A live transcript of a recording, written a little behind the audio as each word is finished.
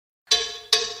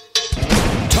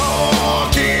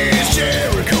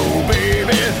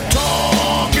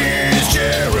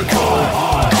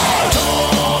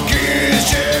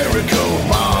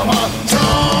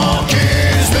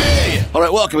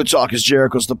Welcome to Talk is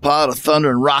Jericho's the pod of thunder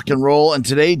and rock and roll. And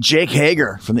today, Jake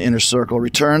Hager from the Inner Circle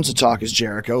returns to Talk is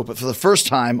Jericho, but for the first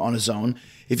time on his own.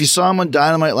 If you saw him on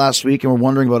Dynamite last week and were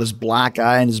wondering about his black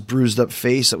eye and his bruised up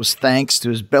face, that was thanks to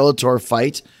his Bellator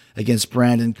fight against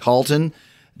Brandon Calton.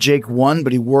 Jake won,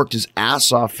 but he worked his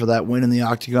ass off for that win in the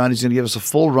octagon. He's going to give us a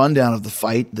full rundown of the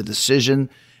fight, the decision,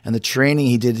 and the training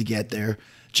he did to get there.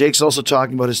 Jake's also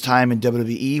talking about his time in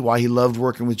WWE, why he loved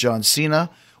working with John Cena,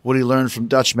 what he learned from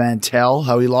Dutch Mantel,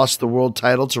 how he lost the world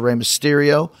title to Rey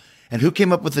Mysterio, and who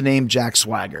came up with the name Jack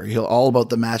Swagger. He'll all about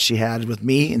the match he had with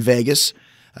me in Vegas,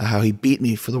 how he beat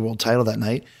me for the world title that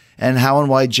night, and how and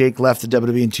why Jake left the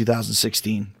WWE in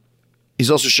 2016.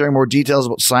 He's also sharing more details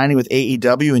about signing with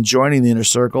AEW and joining the Inner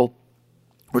Circle.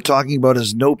 We're talking about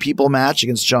his No People match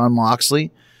against Jon Moxley,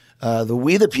 the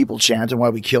We the People chant and why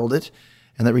we killed it,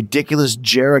 and that ridiculous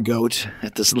Jericho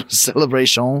at this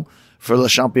celebration for Le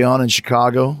Champion in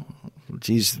Chicago.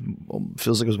 Feels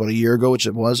like it was about a year ago, which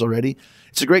it was already.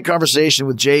 It's a great conversation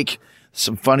with Jake.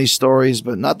 Some funny stories,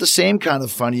 but not the same kind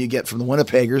of funny you get from the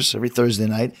Winnipeggers every Thursday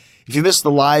night. If you missed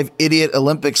the live Idiot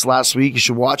Olympics last week, you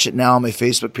should watch it now on my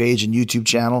Facebook page and YouTube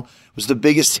channel. It was the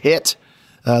biggest hit,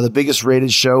 the biggest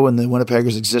rated show in the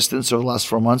Winnipeggers' existence over the last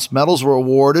 4 months. Medals were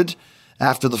awarded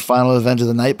after the final event of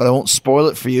the night, but I won't spoil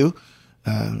it for you.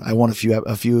 I won a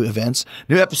few events.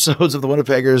 New episodes of the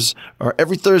Winnipeggers are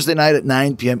every Thursday night at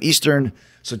 9 p.m. Eastern,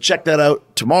 so check that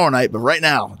out tomorrow night. But right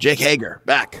now, Jake Hager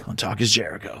back on Talk is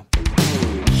Jericho.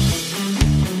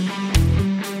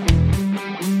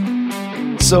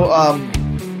 So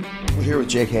we're here with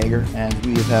Jake Hager, and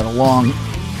we have had a long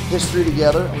history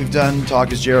together. We've done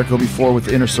Talk is Jericho before with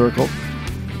the Inner Circle,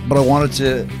 but I wanted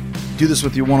to do this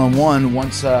with you one-on-one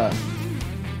once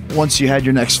you had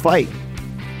your next fight.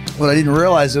 What I didn't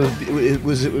realize it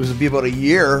would be about a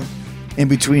year in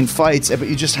between fights, but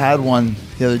you just had one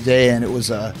the other day, and it was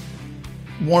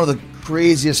one of the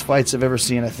craziest fights I've ever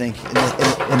seen, I think,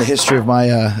 in the history of my,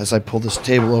 as I pull this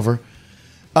table over,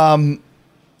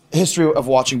 history of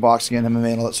watching boxing and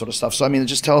MMA and all that sort of stuff. So, I mean,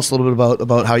 just tell us a little bit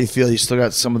about how you feel. You still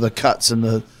got some of the cuts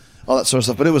and all that sort of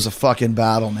stuff, but it was a fucking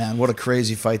battle, man. What a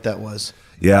crazy fight that was.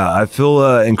 Yeah, I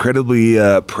feel incredibly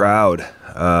proud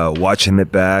watching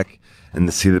it back. And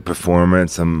to see the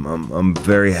performance, I'm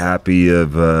very happy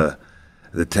of the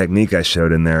technique I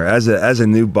showed in there. As a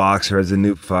new boxer, as a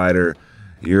new fighter,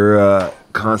 you're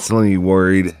constantly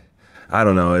worried. I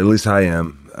don't know, at least I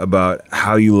am, about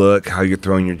how you look, how you're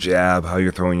throwing your jab, how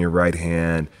you're throwing your right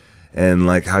hand, and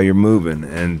like how you're moving.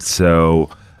 And so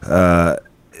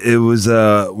it was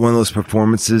one of those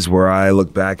performances where I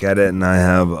look back at it and I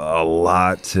have a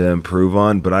lot to improve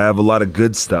on, but I have a lot of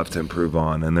good stuff to improve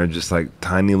on, and they're just like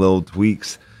tiny little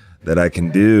tweaks that I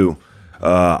can do.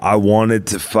 I wanted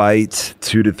to fight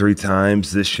 2 to 3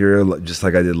 times this year, just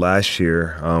like I did last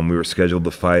year. We were scheduled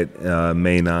to fight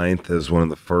May 9th. It was one of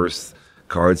the first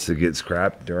cards to get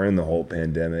scrapped during the whole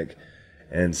pandemic.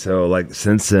 And so, like,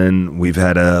 since then, we've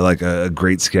had a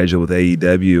great schedule with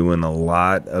AEW and a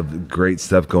lot of great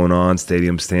stuff going on.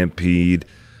 Stadium Stampede,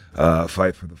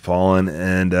 Fight for the Fallen,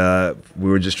 and we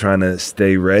were just trying to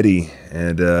stay ready.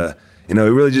 And it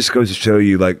really just goes to show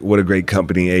you like what a great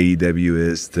company AEW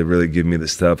is to really give me the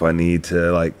stuff I need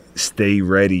to like stay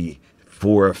ready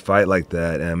for a fight like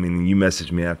that. And I mean, you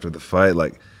messaged me after the fight,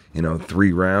 like,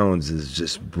 3 rounds is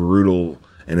just brutal.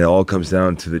 And it all comes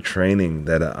down to the training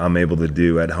that I'm able to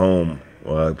do at home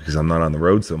because I'm not on the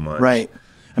road so much. Right.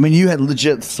 I mean, you had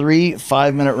legit 3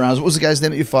 5-minute rounds. What was the guy's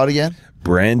name that you fought again?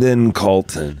 Brandon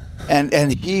Calton.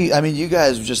 And he, I mean, you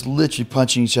guys were just literally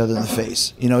punching each other in the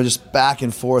face, just back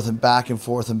and forth and back and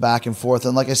forth and back and forth.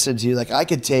 And like I said to you, like I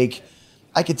could take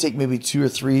maybe 2 or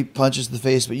 3 punches to the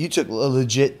face, but you took a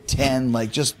legit 10,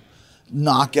 like just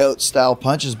knockout style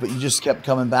punches, but you just kept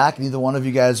coming back. Neither one of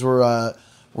you guys were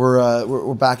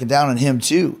backing down on him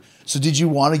too. So did you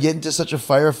want to get into such a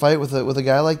firefight with a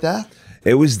guy like that?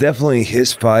 It was definitely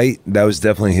his fight. That was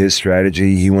definitely his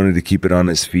strategy. He wanted to keep it on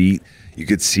his feet. You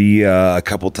could see a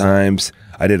couple times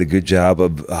I did a good job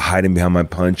of hiding behind my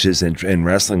punches and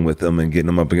wrestling with him and getting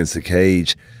him up against the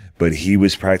cage. But he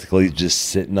was practically just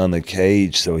sitting on the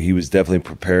cage, so he was definitely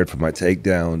prepared for my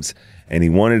takedowns, and he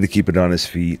wanted to keep it on his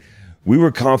feet. We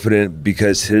were confident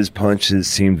because his punches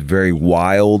seemed very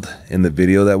wild in the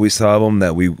video that we saw of him,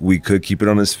 that we could keep it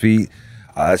on his feet.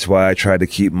 That's why I tried to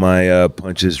keep my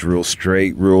punches real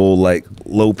straight, real like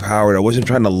low powered. I wasn't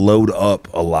trying to load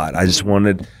up a lot. I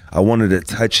wanted to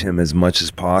touch him as much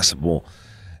as possible.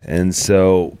 And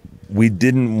so we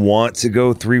didn't want to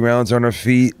go 3 rounds on our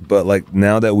feet, but like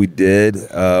now that we did,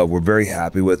 we're very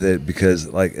happy with it because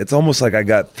like it's almost like I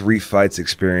got 3 fights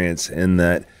experience in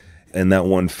that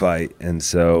one fight. And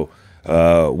so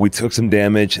we took some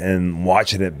damage, and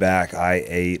watching it back, I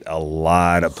ate a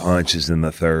lot of punches in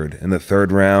the third. In the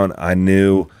third round, I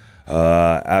knew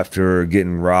after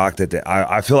getting rocked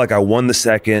I feel like I won the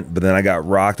second, but then I got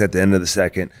rocked at the end of the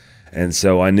second. And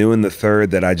so I knew in the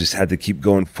third that I just had to keep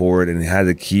going forward and had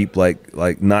to keep like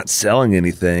not selling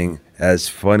anything, as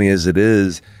funny as it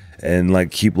is, and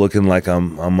like keep looking like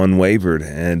I'm unwavered.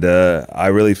 And I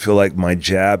really feel like my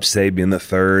jab saved me in the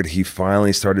third. He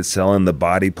finally started selling the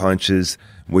body punches,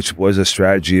 which was a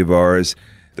strategy of ours.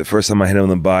 The first time I hit him in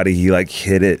the body, he like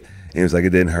hit it, and he was like,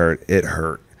 it didn't hurt. It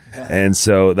hurt. And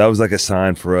so that was like a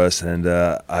sign for us. And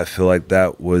I feel like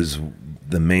that was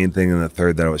the main thing in the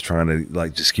third, that I was trying to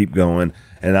like just keep going.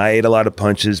 And I ate a lot of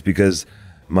punches because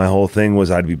my whole thing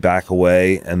was I'd be back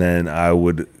away, and then I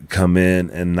would come in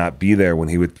and not be there when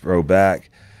he would throw back.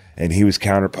 And he was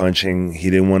counterpunching. He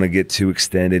didn't want to get too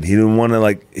extended. He didn't want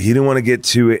to get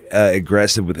too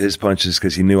aggressive with his punches,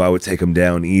 because he knew I would take him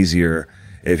down easier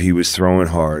if he was throwing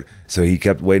hard. So he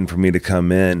kept waiting for me to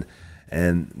come in.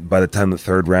 And by the time the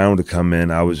third round would come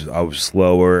in, I was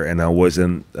slower, and I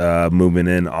wasn't moving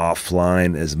in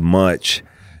offline as much.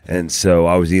 And so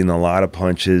I was eating a lot of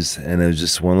punches, and it was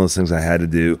just one of those things I had to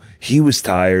do. He was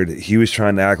tired. He was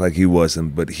trying to act like he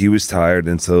wasn't, but he was tired.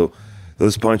 And so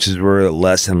those punches were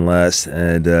less and less.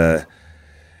 And,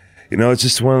 it's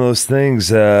just one of those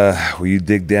things where you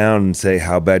dig down and say,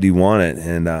 how bad do you want it?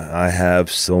 And I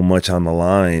have so much on the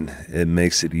line, it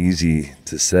makes it easy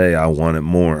to say I want it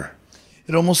more.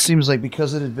 It almost seems like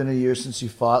because it had been a year since you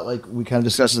fought, like we kind of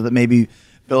discussed, that maybe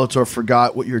Bellator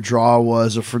forgot what your draw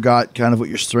was, or forgot kind of what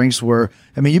your strengths were.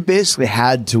 I mean, you basically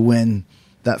had to win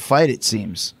that fight, it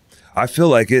seems. I feel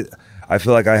like it. I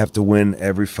feel like I have to win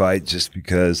every fight just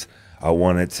because I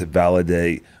wanted to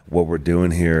validate what we're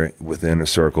doing here with Inner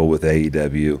Circle, with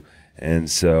AEW. And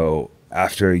so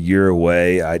after a year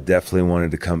away, I definitely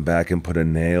wanted to come back and put a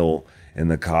nail in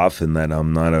the coffin that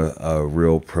I'm not a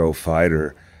real pro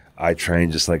fighter. I train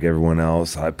just like everyone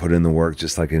else. I put in the work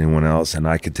just like anyone else, and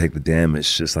I could take the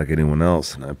damage just like anyone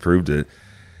else, and I proved it.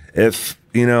 If,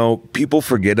 people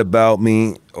forget about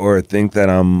me or think that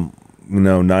I'm,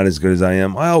 not as good as I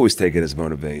am, I always take it as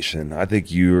motivation. I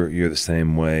think you're the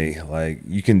same way. Like,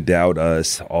 you can doubt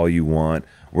us all you want.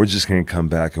 We're just going to come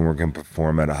back and we're going to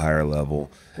perform at a higher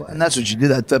level. Well, and that's what you did.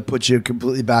 That puts you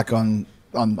completely back on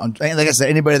like I said,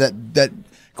 anybody that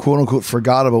quote unquote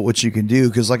forgot about what you can do.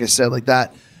 Because like I said, like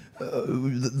that,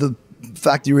 the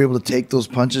fact that you were able to take those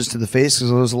punches to the face,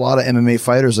 because there's a lot of MMA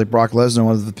fighters like Brock Lesnar,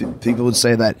 one of the people would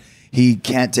say that he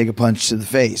can't take a punch to the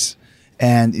face.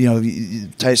 And,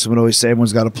 Tyson would always say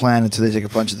everyone's got a plan until they take a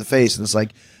punch to the face. And it's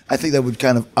like, I think that would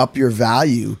kind of up your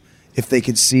value if they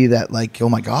could see that, like, oh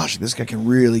my gosh, this guy can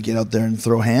really get out there and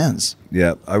throw hands.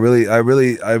 Yeah, I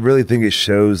really think it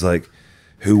shows like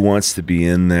who wants to be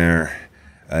in there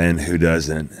and who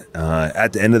doesn't.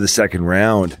 At the end of the second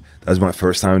round, that was my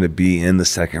first time to be in the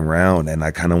second round, and I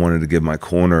kind of wanted to give my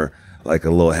corner like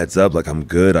a little heads up, like I'm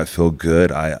good, I feel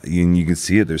good. You can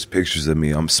see it. There's pictures of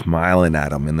me. I'm smiling at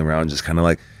them in the round, just kind of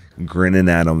like grinning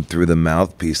at them through the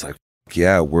mouthpiece, like,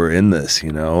 yeah, we're in this.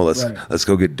 Let's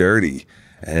go get dirty.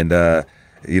 And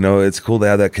it's cool to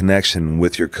have that connection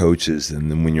with your coaches,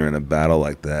 and then when you're in a battle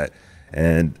like that,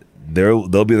 and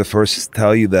they'll be the first to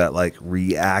tell you that like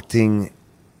reacting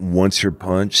once you're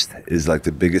punched is like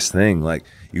the biggest thing. Like,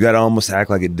 you got to almost act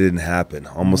like it didn't happen,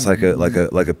 almost like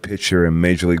a pitcher in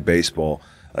Major League Baseball,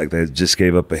 like they just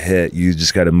gave up a hit. You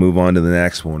just got to move on to the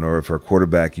next one. Or for a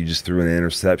quarterback, you just threw an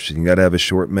interception. You got to have a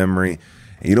short memory.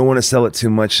 And you don't want to sell it too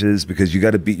much, is because you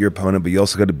got to beat your opponent, but you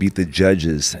also got to beat the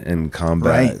judges in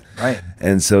combat. Right.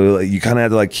 And so you kind of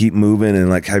have to like keep moving and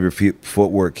like have your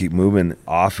footwork keep moving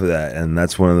off of that. And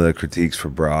that's one of the critiques for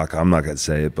Brock. I'm not going to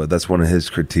say it, but that's one of his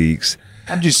critiques.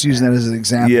 I'm just using that as an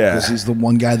example because he's the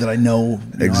one guy that I know,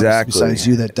 exactly, besides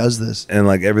you, that does this. And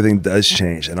like everything does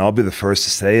change, and I'll be the first to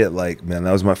say it. Like, man,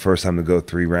 that was my first time to go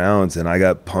 3 rounds, and I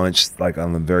got punched like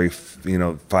on the very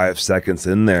 5 seconds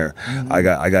in there. Mm-hmm.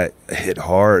 I got hit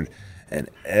hard, and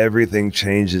everything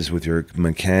changes with your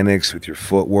mechanics, with your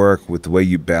footwork, with the way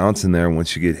you bounce in there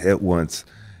once you get hit once,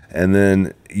 and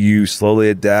then you slowly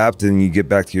adapt and you get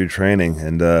back to your training.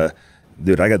 And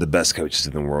dude, I got the best coaches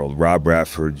in the world. Rob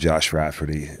Radford, Josh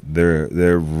Rafferty.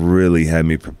 They're really had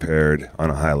me prepared on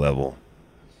a high level.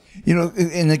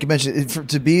 And like you mentioned,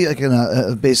 to be like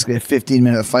in basically a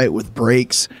 15-minute fight with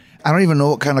breaks, I don't even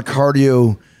know what kind of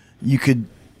cardio you could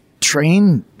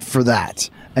train for that.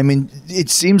 I mean, it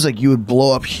seems like you would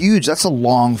blow up huge. That's a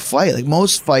long fight. Like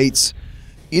most fights,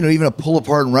 even a pull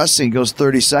apart in wrestling goes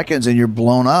 30 seconds and you're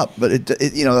blown up. But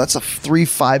that's a 3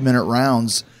 5-minute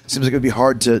rounds. Seems like it would be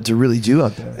hard to really do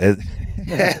out there.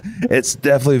 It's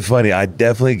definitely funny. I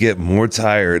definitely get more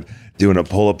tired doing a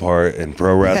pull apart in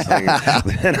pro wrestling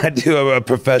than I do a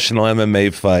professional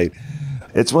MMA fight.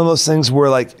 It's one of those things where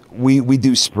like we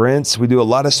do sprints. We do a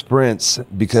lot of sprints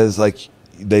because like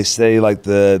they say like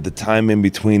the time in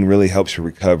between really helps your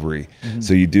recovery.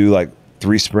 So you do like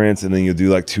 3 sprints and then you'll do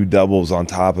like 2 doubles on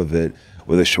top of it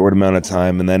with a short amount of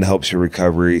time, and that helps your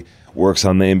recovery, works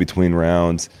on the in-between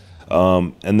rounds.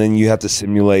 And then you have to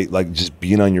simulate like just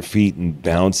being on your feet and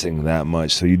bouncing that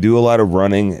much. So you do a lot of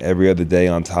running every other day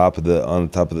on top of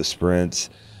the sprints.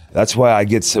 That's why I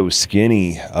get so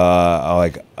skinny.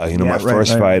 My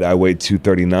first fight I weighed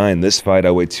 239. This fight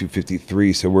I weighed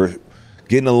 253. So we're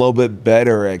getting a little bit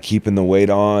better at keeping the weight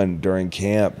on during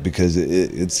camp because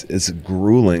it's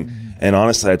grueling. And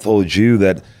honestly, I told you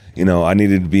that I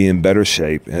needed to be in better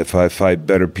shape. If I fight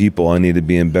better people, I need to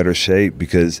be in better shape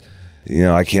because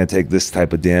I can't take this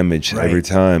type of damage every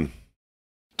time.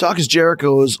 Talk is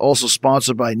Jericho is also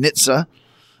sponsored by NHTSA.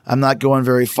 I'm not going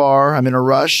very far. I'm in a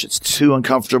rush. It's too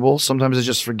uncomfortable. Sometimes I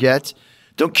just forget.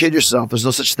 Don't kid yourself. There's no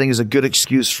such thing as a good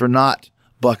excuse for not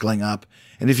buckling up.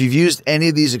 And if you've used any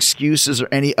of these excuses or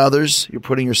any others, you're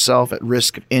putting yourself at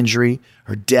risk of injury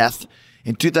or death.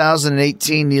 In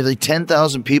 2018, nearly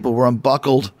 10,000 people were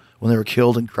unbuckled when they were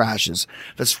killed in crashes.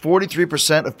 That's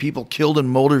 43% of people killed in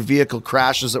motor vehicle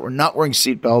crashes that were not wearing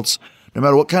seatbelts. No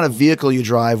matter what kind of vehicle you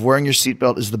drive, wearing your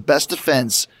seatbelt is the best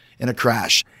defense in a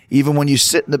crash. Even when you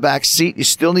sit in the back seat, you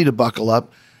still need to buckle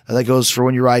up. That goes for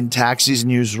when you ride in taxis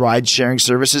and use ride-sharing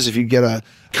services. If you get a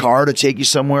car to take you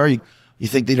somewhere, you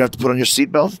think that you have to put on your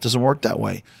seatbelt. It doesn't work that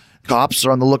way. Cops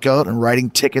are on the lookout and writing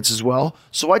tickets as well.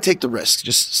 So why take the risk?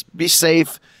 Just be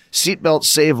safe. Seatbelts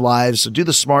save lives. So do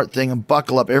the smart thing and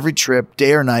buckle up every trip,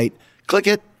 day or night. Click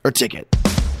it or ticket.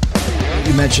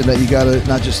 You mentioned that you got to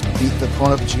not just beat the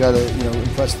opponent, but you got to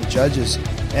impress the judges.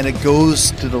 And it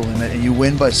goes to the limit, and you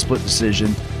win by split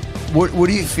decision. What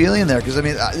are you feeling there? Because,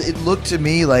 it looked to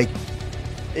me like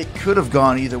it could have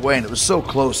gone either way, and it was so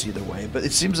close either way. But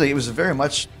it seems like it was very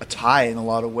much a tie in a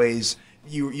lot of ways.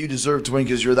 You deserve to win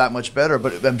because you're that much better.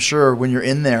 But I'm sure when you're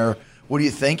in there, what are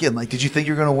you thinking? Like, did you think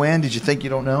you're going to win? Did you think you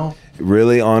don't know?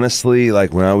 Really, honestly,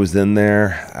 like when I was in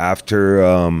there after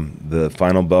the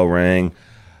final bell rang,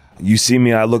 you see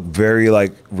me, I look very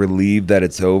like relieved that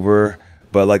it's over.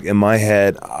 But like in my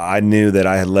head, I knew that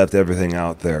I had left everything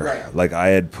out there. Right. Like I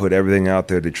had put everything out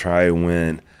there to try and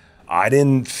win. I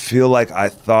didn't feel like I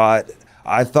thought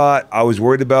I was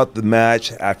worried about the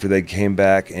match after they came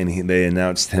back and they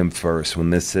announced him first. When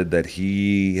they said that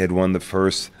he had won the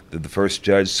first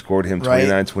judge scored him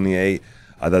 29-28.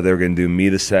 I thought they were going to do me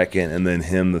the second and then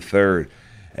him the third.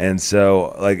 And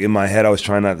so like in my head, I was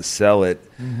trying not to sell it.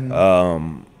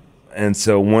 And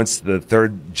so once the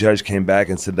third judge came back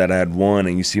and said that I had won,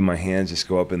 and you see my hands just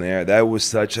go up in the air, that was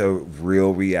such a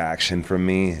real reaction from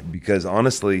me because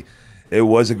honestly, it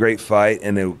was a great fight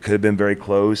and it could have been very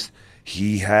close.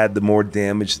 He had the more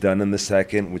damage done in the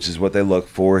second, which is what they look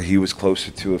for. He was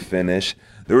closer to a finish.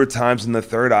 There were times in the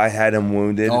third I had him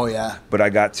wounded. Oh, yeah. But I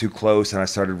got too close and I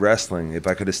started wrestling. If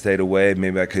I could have stayed away,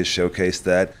 maybe I could have showcased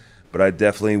that. But I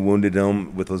definitely wounded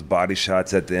him with those body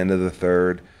shots at the end of the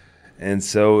third. And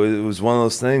so it was one of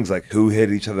those things, like who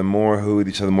hit each other more, who hit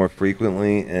each other more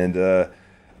frequently. And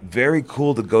very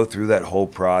cool to go through that whole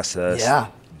process. Yeah.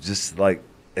 Just like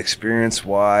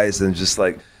experience-wise and just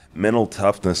like mental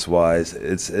toughness-wise.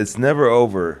 It's never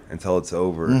over until it's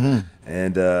over.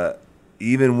 And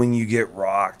even when you get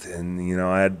rocked, and,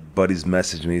 I had buddies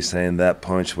message me saying that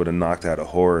punch would have knocked out a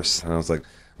horse. And I was like,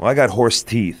 well, I got horse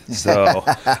teeth, so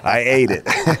I ate it.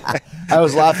 I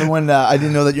was laughing when I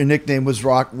didn't know that your nickname was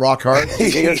Rock Hard.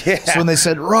 Yeah. So when they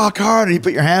said Rock Hard, and you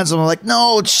put your hands on him, I'm like,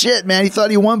 no, shit, man. He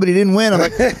thought he won, but he didn't win. I'm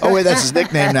like, oh, wait, that's his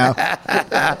nickname now.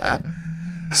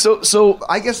 So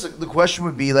I guess the question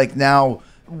would be, like, now,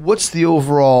 what's the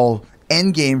overall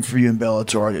end game for you in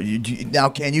Bellator? Now,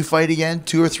 can you fight again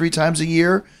 2 or 3 times a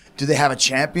year? Do they have a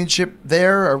championship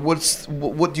there, or what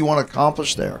do you want to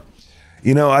accomplish there?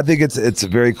 I think it's a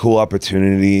very cool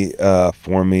opportunity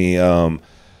for me.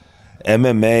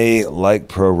 MMA, like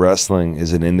pro wrestling,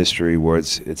 is an industry where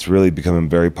it's really becoming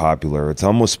very popular. It's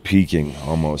almost peaking,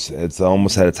 It's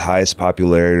almost at its highest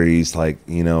popularities. Like,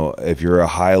 if you're a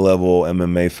high-level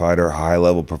MMA fighter, a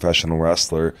high-level professional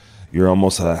wrestler, you're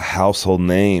almost a household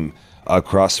name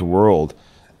across the world.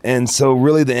 And so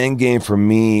really the end game for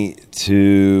me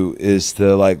is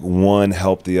to like one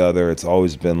help the other. It's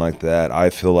always been like that.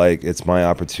 I feel like it's my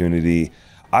opportunity.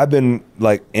 I've been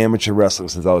like amateur wrestling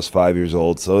since I was 5 years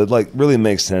old. So it like really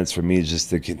makes sense for me just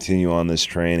to continue on this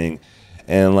training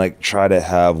and like try to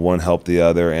have one help the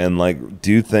other and like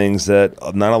do things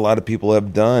that not a lot of people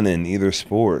have done in either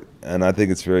sport. And I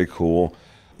think it's very cool.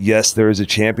 Yes, there is a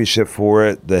championship for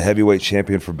it. The heavyweight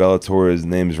champion for Bellator, his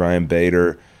name is Ryan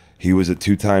Bader. He was a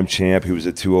 2-time champ. He was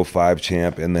a 205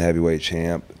 champ and the heavyweight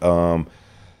champ.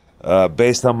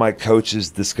 Based on my coach's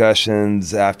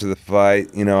discussions after the fight,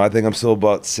 I think I'm still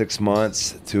about 6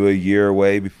 months to a year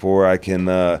away before I can,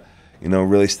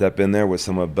 really step in there with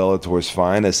some of Bellator's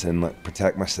finest and like,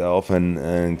 protect myself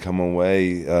and come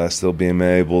away still being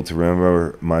able to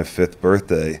remember my 5th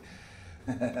birthday.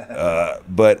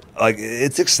 But like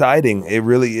it's exciting, it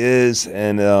really is,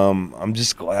 and I'm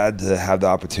just glad to have the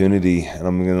opportunity, and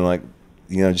I'm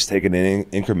gonna just take it in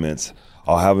increments.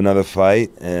 I'll have another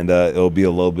fight, and it'll be a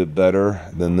little bit better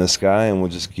than this guy, and we'll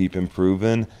just keep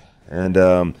improving. And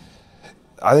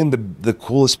I think the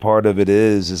coolest part of it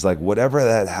is like whatever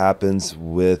that happens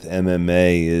with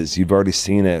MMA is you've already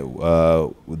seen it,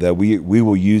 that we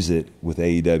will use it with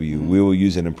AEW. We will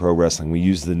use it in pro wrestling. We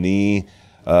use the knee.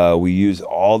 We use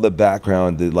all the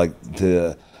background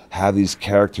to have these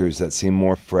characters that seem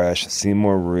more fresh, seem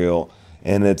more real,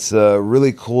 and it's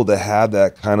really cool to have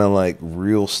that kind of like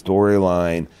real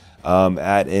storyline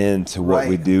add into what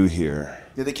we do here.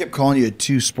 Yeah, they kept calling you a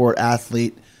 2-sport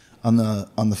athlete on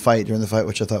the fight during the fight,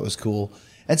 which I thought was cool.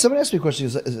 And someone asked me a question.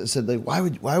 He said, like,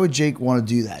 why would Jake want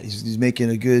to do that? He's making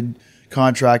a good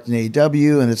contract in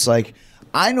AEW, and it's like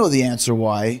I know the answer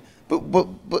why, but.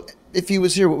 If he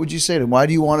was here, what would you say to him? Why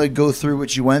do you want to go through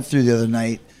what you went through the other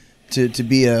night to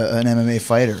be an MMA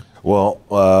fighter? Well,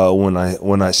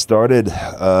 when I started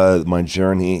my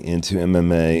journey into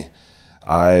MMA,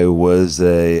 I was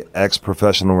a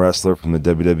ex-professional wrestler from the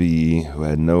WWE who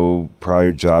had no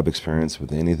prior job experience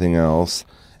with anything else,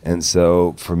 and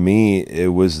so for me,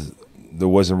 there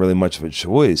wasn't really much of a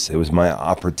choice. It was my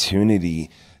opportunity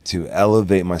to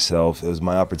elevate myself. It was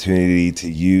my opportunity to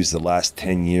use the last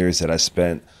 10 years that I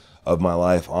spent of my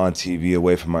life on TV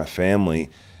away from my family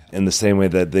in the same way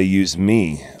that they used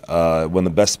me. One of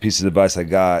the best pieces of advice I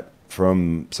got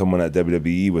from someone at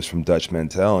WWE was from Dutch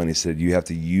Mantel, and he said, you have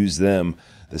to use them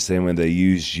the same way they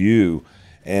used you.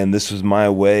 And this was my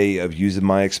way of using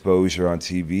my exposure on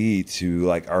TV to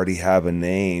like already have a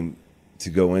name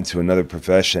to go into another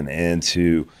profession and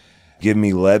to give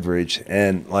me leverage.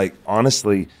 And like,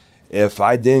 honestly, if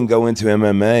I didn't go into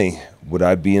MMA, would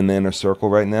I be in the inner circle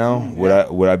right now? Yeah.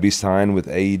 Would I be signed with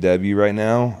AEW right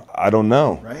now? I don't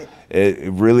know. Right.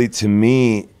 It really, to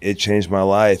me, it changed my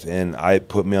life, and it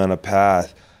put me on a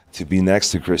path to be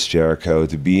next to Chris Jericho,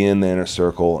 to be in the inner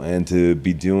circle, and to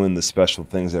be doing the special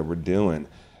things that we're doing.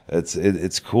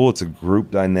 It's cool. It's a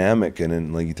group dynamic, and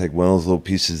then like you take one of those little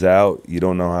pieces out, you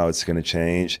don't know how it's going to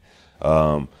change.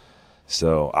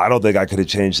 So I don't think I could have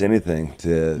changed anything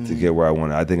to get where I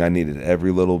wanted. I think I needed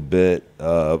every little bit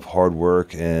of hard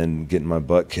work and getting my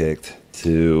butt kicked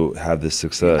to have this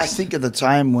success. I think at the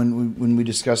time when we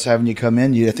discussed having you come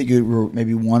in, I think you were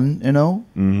maybe 1-0,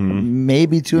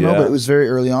 maybe 2-0, but it was very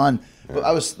early on. But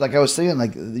I was saying,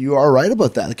 like, you are right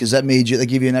about that, because that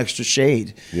gave you an extra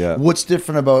shade. Yeah. What's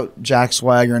different about Jack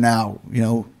Swagger now?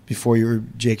 Before you were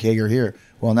Jake Hager here.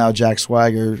 Well, now Jack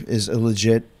Swagger is a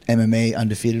legit MMA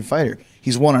undefeated fighter.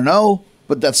 He's 1-0,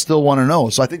 but that's still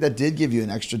 1-0. So I think that did give you an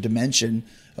extra dimension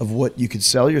of what you could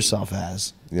sell yourself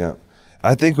as. Yeah.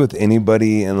 I think with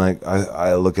anybody, and like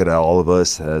I look at all of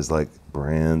us as like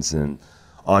brands and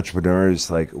entrepreneurs,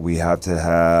 like we have to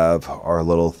have our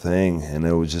little thing, and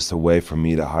it was just a way for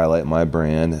me to highlight my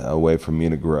brand, a way for me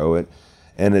to grow it.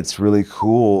 And it's really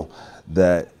cool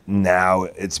that now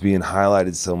it's being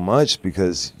highlighted so much,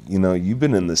 because you've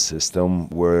been in the system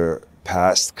where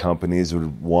past companies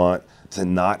would want to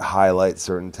not highlight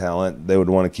certain talent. They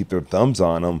would want to keep their thumbs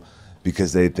on them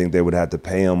because they think they would have to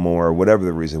pay them more, or whatever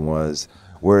the reason was.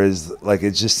 Whereas, like,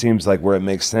 it just seems like where it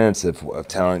makes sense if a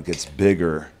talent gets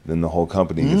bigger, then the whole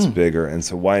company gets bigger. And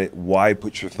so why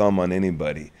put your thumb on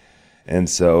anybody? And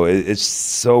so it's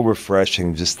so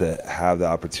refreshing just to have the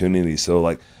opportunity. So,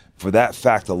 like, for that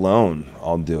fact alone,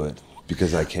 I'll do it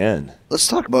because I can. Let's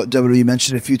talk about WWE. You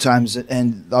mentioned it a few times,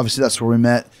 and obviously that's where we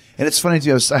met. And it's funny,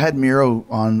 too. I had Miro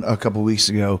on a couple of weeks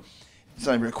ago. It's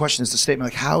not even a question. It's a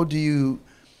statement. Like, how do you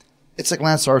 – it's like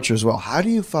Lance Archer as well. How do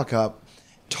you fuck up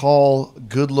tall,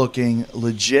 good-looking,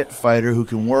 legit fighter who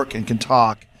can work and can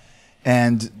talk?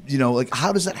 And, like,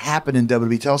 how does that happen in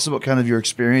WWE? Tell us about kind of your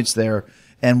experience there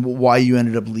and why you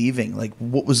ended up leaving. Like,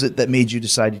 what was it that made you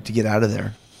decide to get out of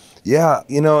there? Yeah,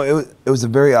 it was a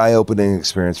very eye-opening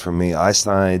experience for me. I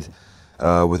signed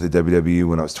with the WWE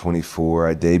when I was 24.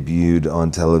 I debuted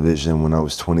on television when I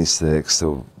was 26.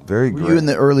 So very great. Were you in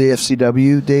the early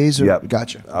FCW days? Yeah.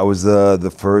 Gotcha. I was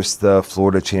the first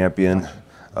Florida champion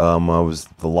I was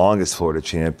the longest Florida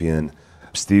champion.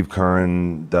 Steve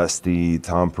Curran, Dusty,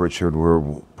 Tom Pritchard were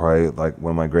probably like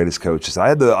one of my greatest coaches. I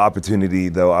had the opportunity,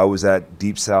 though. I was at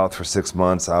Deep South for 6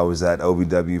 months. I was at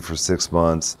OVW for 6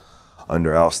 months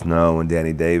under Al Snow and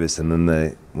Danny Davis, and then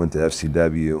they went to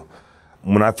FCW.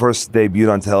 When I first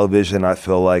debuted on television, I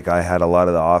feel like I had a lot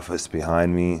of the office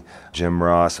behind me. Jim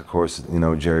Ross, of course,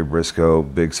 Jerry Briscoe,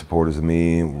 big supporters of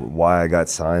me, why I got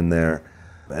signed there.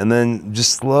 And then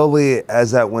just slowly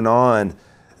as that went on,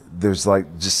 there's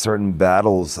like just certain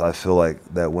battles I feel like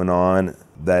that went on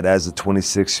that as a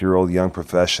 26-year-old young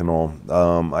professional,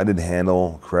 I didn't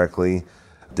handle correctly.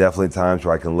 Definitely times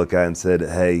where I can look at and said,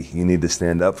 hey, you need to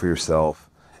stand up for yourself.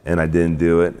 And I didn't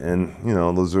do it. And,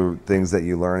 those are things that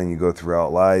you learn and you go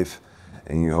throughout life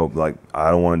and you hope like, I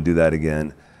don't want to do that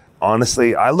again.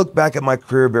 Honestly, I look back at my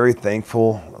career very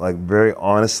thankful, like very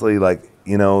honestly, like,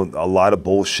 a lot of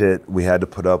bullshit we had to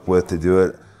put up with to do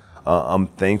it. I'm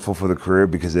thankful for the career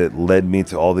because it led me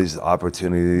to all these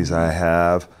opportunities I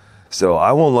have. So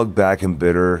I won't look back and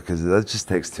bitter because that just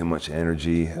takes too much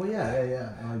energy. Well,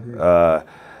 yeah, I agree.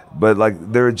 But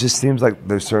like there just seems like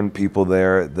there's certain people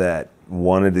there that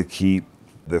wanted to keep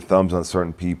their thumbs on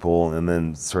certain people, and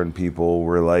then certain people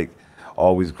were like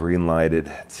always green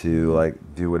lighted to like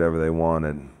do whatever they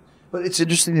wanted. But it's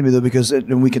interesting to me though because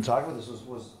and we can talk about this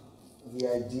was the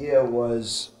idea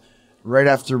was. Right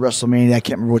after WrestleMania, I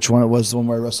can't remember which one it was, the one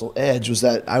where I wrestled Edge, was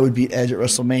that I would beat Edge at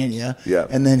WrestleMania,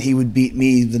 and then he would beat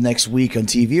me the next week on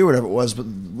TV or whatever it was. But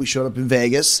we showed up in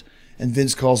Vegas, and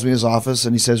Vince calls me in his office,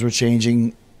 and he says, I'm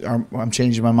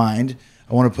changing my mind.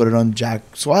 I want to put it on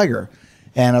Jack Swagger.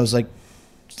 And I was like,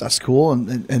 that's cool.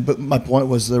 But my point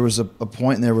was there was a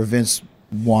point in there where Vince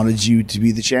wanted you to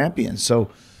be the champion. So,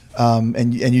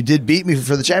 and you did beat me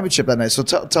for the championship that night. So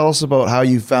tell us about how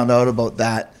you found out about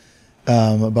that.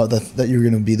 That you were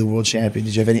going to be the world champion.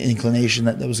 Did you have any inclination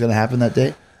that was going to happen that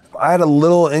day? I had a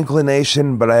little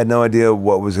inclination, but I had no idea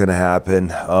what was going to happen.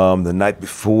 The night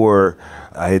before,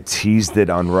 I had teased it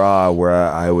on Raw where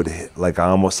I would I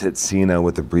almost hit Cena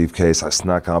with the briefcase. I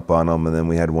snuck up on him, and then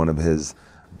we had one of his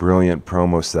brilliant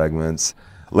promo segments.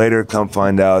 Later, come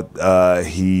find out,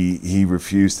 he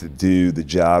refused to do the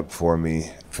job for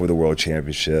me for the world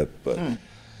championship. But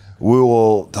we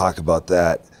will talk about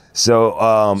that.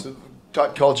 So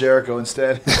call Jericho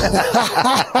instead.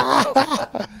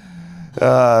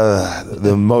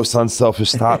 The most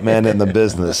unselfish top man in the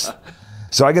business.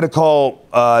 So I get a call,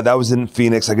 that was in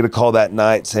Phoenix. I get a call that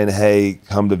night saying, hey,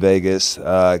 come to Vegas.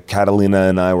 Catalina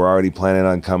and I were already planning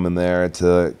on coming there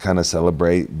to kind of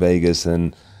celebrate Vegas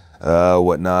and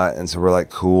whatnot. And so we're like,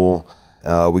 cool.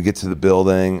 We get to the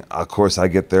building. Of course, I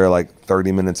get there like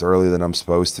 30 minutes earlier than I'm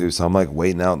supposed to. So I'm like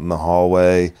waiting out in the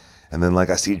hallway. And then,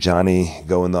 I see Johnny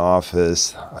go in the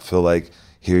office. I feel like,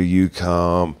 here you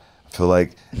come. I feel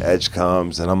like Edge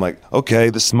comes. And I'm like, okay,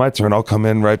 this is my turn. I'll come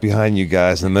in right behind you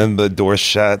guys. And then the door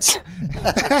shuts.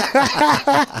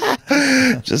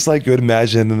 Just like you would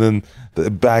imagine. And then the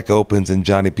back opens and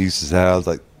Johnny peeks his head. I was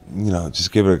like,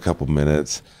 just give it a couple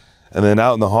minutes. And then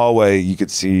out in the hallway, you could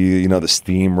see, the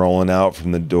steam rolling out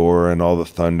from the door and all the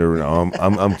thunder.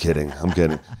 I'm kidding. I'm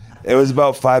kidding. It was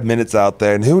about 5 minutes out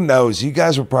there, and who knows? You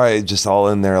guys were probably just all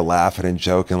in there laughing and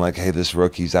joking, like, hey, this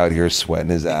rookie's out here sweating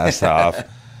his ass off.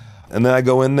 And then I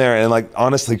go in there, and,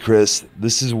 honestly, Chris,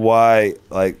 this is why,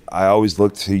 I always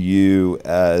look to you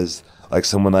as,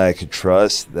 someone that I could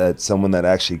trust, that someone that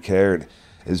actually cared,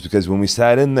 is because when we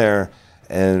sat in there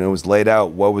and it was laid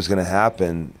out what was going to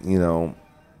happen,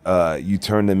 you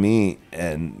turned to me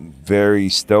and very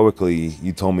stoically,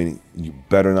 you told me, you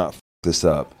better not f*** this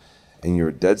up. And you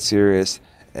were dead serious,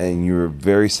 and you were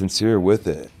very sincere with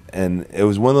it. And it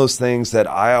was one of those things that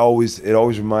it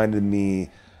always reminded me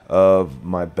of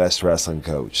my best wrestling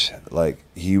coach.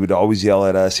 He would always yell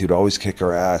at us. He would always kick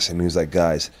our ass. And he was like,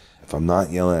 guys, if I'm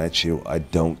not yelling at you, I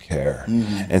don't care.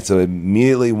 Mm-hmm. And so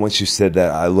immediately once you said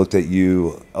that, I looked at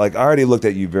you, I already looked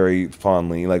at you very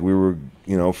fondly. We were,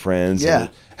 friends and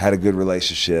had a good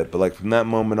relationship. But from that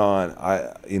moment on,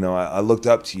 I looked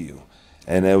up to you.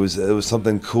 And it was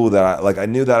something cool that I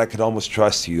knew that I could almost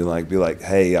trust you and be like,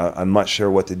 hey, I'm not sure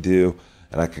what to do,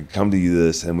 and I can come to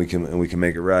you and we can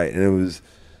make it right. And it was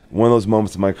one of those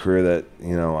moments in my career that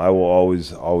I will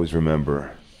always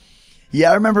remember.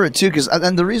 Yeah, I remember it too, because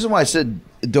and the reason why I said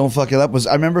don't fuck it up was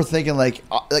I remember thinking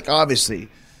obviously,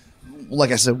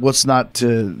 like I said, what's not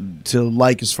to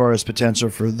like as far as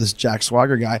potential for this Jack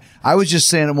Swagger guy. I was just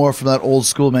saying it more from that old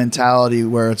school mentality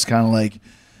where it's kind of like,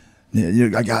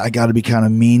 I got to be kind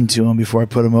of mean to him before I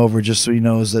put him over, just so he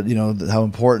knows that how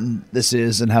important this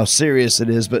is and how serious it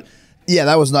is. But yeah,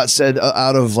 that was not said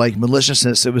out of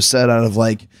maliciousness. It was said out of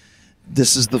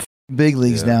this is the big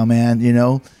leagues now, man, you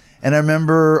know. And I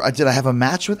remember, I have a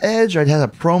match with Edge? I had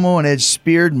a promo and Edge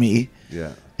speared me.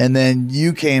 Yeah. And then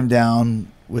you came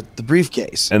down with the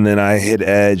briefcase. And then I hit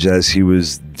Edge as he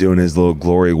was doing his little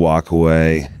glory walk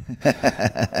away.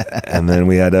 And then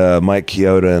we had Mike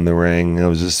Chioda in the ring. It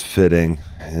was just fitting.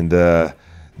 And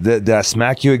did I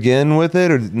smack you again with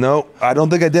it? Or no, I don't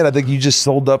think I did. I think you just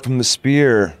sold up from the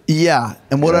spear. Yeah.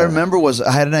 And what I remember was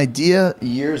I had an idea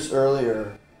years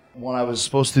earlier when I was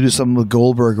supposed to do something with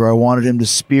Goldberg where I wanted him to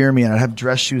spear me, and I'd have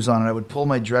dress shoes on, and I would pull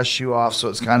my dress shoe off so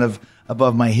it's kind of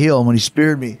above my heel. And when he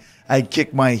speared me, I'd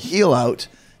kick my heel out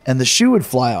and the shoe would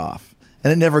fly off.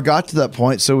 And it never got to that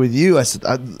point. So with you, I said,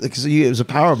 because it was a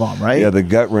power bomb, right? Yeah, the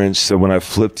gut wrench. So when I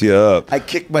flipped you up, I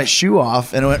kicked my shoe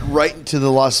off and it went right into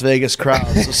the Las Vegas crowd.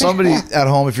 So somebody at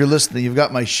home, if you're listening, you've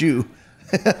got my shoe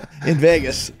in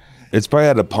Vegas. It's probably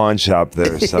at a pawn shop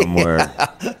there somewhere.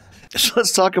 Yeah. So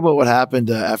let's talk about what happened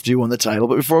after you won the title.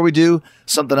 But before we do,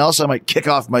 something else I might kick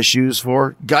off my shoes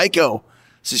for, Geico.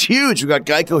 This is huge. We've got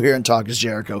Geico here in Talk is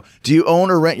Jericho. Do you own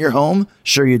or rent your home?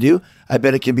 Sure you do. I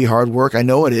bet it can be hard work. I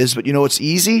know it is, but you know it's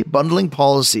easy? Bundling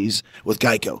policies with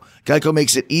Geico. Geico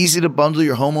makes it easy to bundle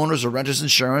your homeowners or renters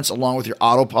insurance along with your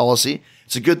auto policy.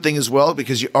 It's a good thing as well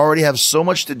because you already have so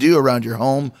much to do around your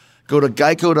home. Go to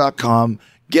geico.com,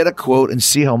 get a quote, and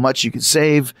see how much you can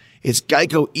save. It's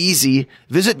Geico easy.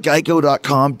 Visit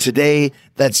geico.com today.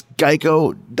 That's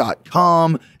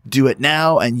geico.com. Do it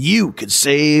now, and you could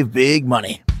save big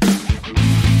money.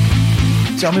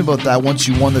 Tell me about that. Once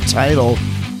you won the title,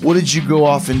 what did you go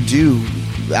off and do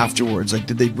afterwards? Like,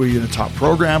 were you in a top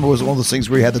program, or was it one of those things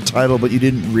where you had the title but you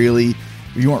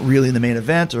weren't really in the main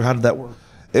event, or how did that work?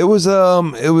 It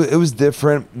was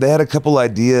different. They had a couple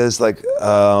ideas. Like,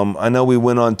 I know we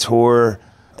went on tour,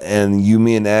 and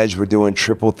me and Edge were doing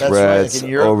triple threats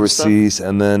overseas,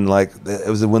 and then like it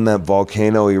was when that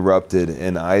volcano erupted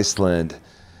in Iceland,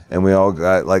 and we all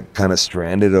got like kind of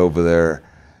stranded over there.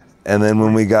 And then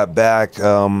when we got back,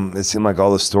 it seemed like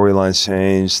all the storylines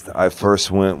changed. I first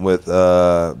went with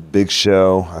Big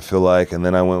Show, I feel like, and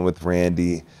then I went with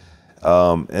Randy.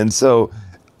 And so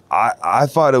I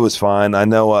thought it was fine. I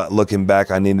know looking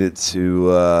back, I needed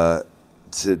to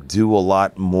do a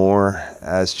lot more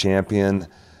as champion.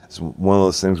 It's one of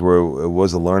those things where it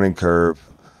was a learning curve.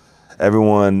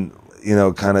 Everyone,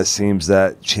 kind of seems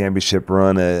that championship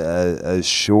run as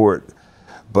short.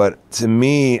 But to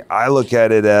me, I look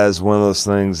at it as one of those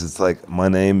things. It's like my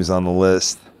name is on the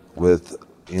list with,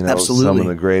 some of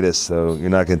the greatest. So you're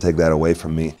not going to take that away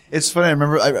from me. It's funny. I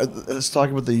remember I was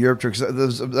talking about the Europe tour because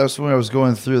that was when I was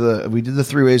going through we did the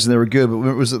 3 ways and they were good. But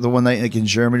was it the one night like in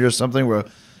Germany or something where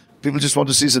people just want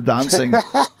to see the dancing?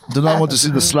 Do not want to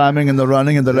see the slamming and the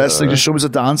running and the wrestling. Just show me the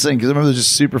dancing, because I remember they're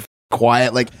just super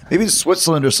quiet. Like maybe it's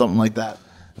Switzerland or something like that.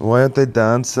 Why aren't they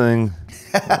dancing?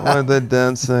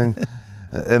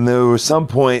 And there was some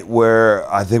point where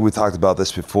I think we talked about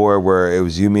this before, where it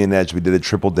was you, me, and Edge. We did a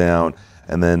triple down,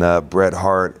 and then Bret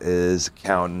Hart is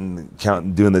counting,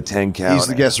 doing the 10 count. He's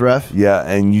the guest ref. Yeah,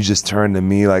 and you just turned to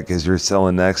me like as you're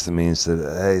selling next to me and said,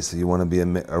 "Hey, so you want to be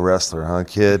a wrestler, huh,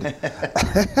 kid?"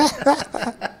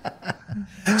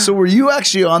 So were you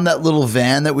actually on that little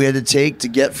van that we had to take to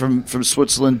get from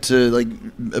Switzerland to like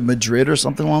Madrid or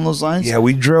something along those lines? Yeah,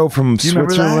 we drove from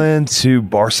Switzerland to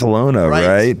Barcelona,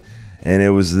 right? And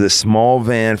it was this small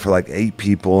van for like 8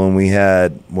 people, and we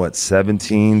had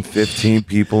 17, 15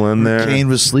 people in there. Kane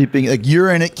was sleeping. Like you're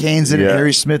in it, Kane's in it,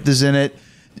 Harry Smith is in it,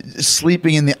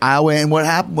 sleeping in the aisleway. And what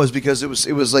happened was, because it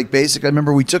was like basic. I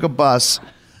remember we took a bus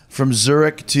from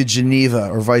Zurich to Geneva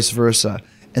or vice versa,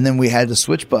 and then we had to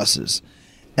switch buses.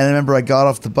 And I remember I got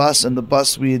off the bus, and the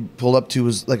bus we had pulled up to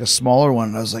was like a smaller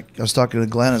one. And I was talking to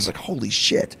Glenn. I was like, "Holy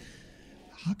shit,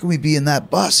 how can we be in that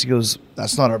bus?" He goes,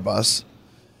 "That's not our bus."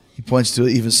 He points to an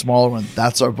even smaller one.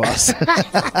 That's our bus.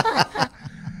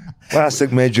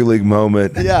 Classic Major League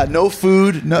moment. Yeah, no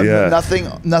food,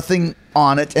 nothing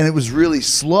on it, and it was really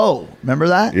slow. Remember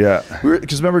that? Yeah.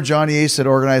 Because remember Johnny Ace had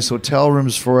organized hotel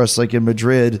rooms for us, like in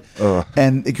Madrid,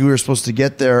 and we were supposed to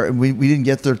get there, and we didn't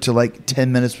get there till like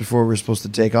 10 minutes before we were supposed to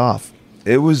take off.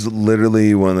 It was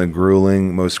literally one of the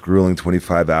most grueling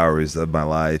 25 hours of my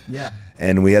life. Yeah.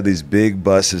 And we had these big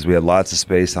buses. We had lots of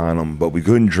space on them, but we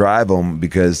couldn't drive them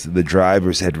because the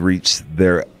drivers had reached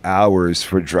their hours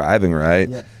for driving, right?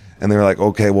 Yeah. And they were like,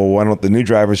 okay, well, why don't the new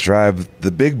drivers drive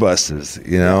the big buses,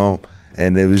 Yeah.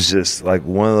 And it was just like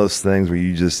one of those things where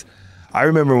I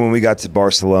remember when we got to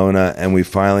Barcelona and we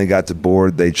finally got to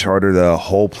board, they chartered a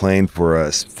whole plane for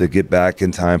us to get back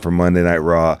in time for Monday Night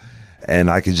Raw. And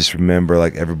I could just remember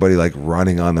like everybody like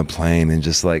running on the plane and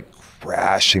just like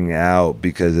crashing out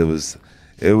because it was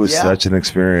It was such an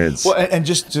experience. Well, and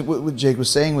just what Jake was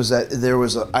saying was that there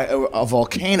was a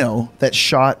volcano that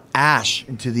shot ash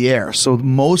into the air. So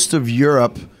most of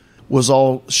Europe was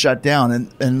all shut down,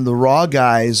 and the Raw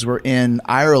guys were in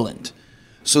Ireland.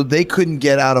 So they couldn't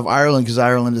get out of Ireland because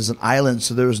Ireland is an island,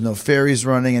 so there was no ferries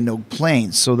running and no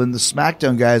planes. So then the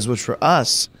SmackDown guys, which for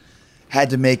us,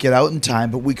 had to make it out in time,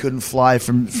 but we couldn't fly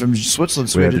from Switzerland,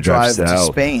 so we had to drive to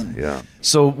Spain. Yeah.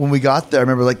 So when we got there, I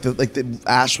remember the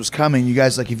ash was coming. You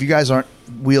guys, if you guys aren't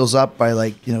wheels up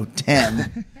by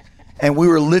 10, and we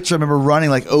were literally, I remember running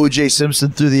like O.J.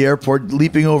 Simpson through the airport,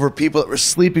 leaping over people that were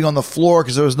sleeping on the floor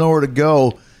because there was nowhere to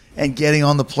go, and getting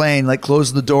on the plane,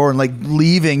 closing the door and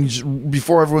leaving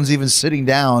before everyone's even sitting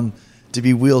down to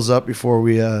be wheels up before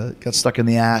we got stuck in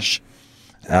the ash.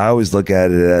 I always look at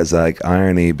it as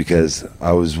irony because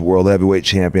I was world heavyweight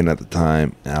champion at the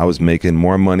time, and I was making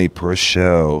more money per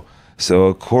show. So,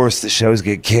 of course, the shows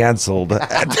get canceled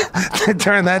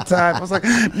during that time. I was like,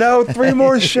 no, 3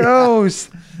 more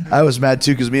shows. I was mad,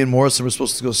 too, because me and Morrison were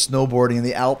supposed to go snowboarding in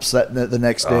the Alps the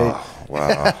next day. Oh,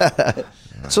 wow.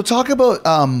 So talk about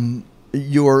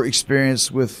your experience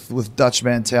with Dutch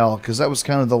Mantel, because that was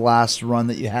kind of the last run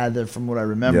that you had there from what I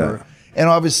remember. Yeah. And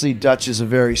obviously Dutch is a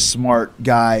very smart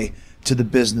guy to the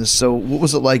business. So what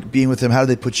was it like being with him? How did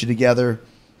they put you together?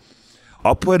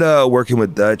 I'll put working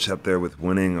with Dutch up there with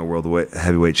winning a world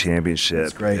heavyweight championship.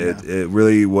 That's great. It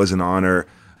really was an honor.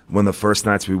 When the first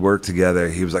nights we worked together,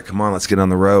 he was like, come on, let's get on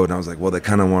the road. And I was like, well, they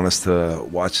kind of want us to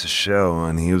watch the show.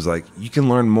 And he was like, you can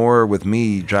learn more with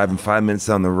me driving 5 minutes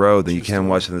down the road than you can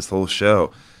watching this whole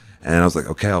show. And I was like,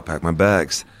 okay, I'll pack my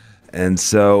bags. And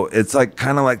so it's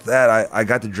kind of like that. I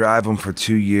got to drive him for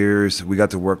 2 years. We got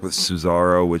to work with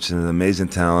Cesaro, which is an amazing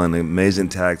talent, an amazing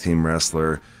tag team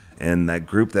wrestler. And that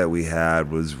group that we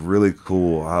had was really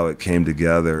cool how it came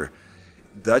together.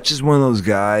 Dutch is one of those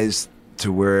guys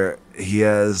to where he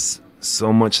has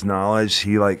so much knowledge.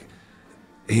 He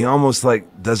almost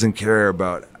doesn't care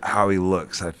about how he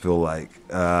looks. I feel like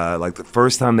the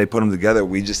first time they put him together,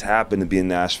 we just happened to be in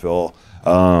Nashville.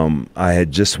 I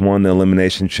had just won the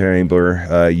Elimination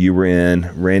Chamber. You were in.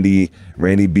 Randy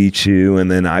beat you, and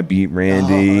then I beat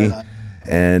Randy. Oh,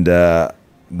 and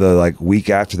the week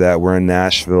after that, we're in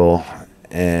Nashville,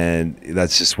 and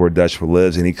that's just where Dutch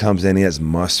lives. And he comes in, he has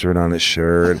mustard on his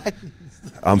shirt.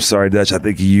 I'm sorry, Dutch, I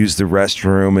think you used the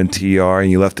restroom in TR and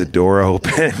you left the door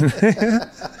open.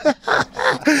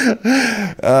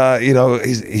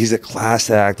 He's a class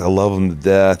act. I love him to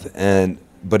death.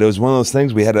 But it was one of those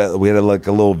things. We had a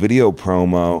little video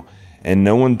promo, and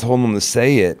no one told him to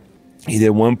say it. He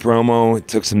did one promo,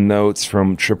 took some notes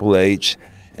from Triple H,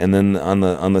 and then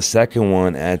on the second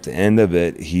one, at the end of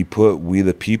it, he put "We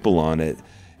the People" on it,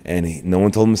 and no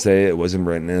one told him to say it. It wasn't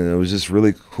written, and it was just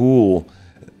really cool,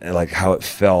 how it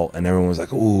felt, and everyone was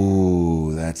like,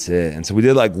 "Ooh, that's it." And so we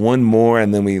did one more,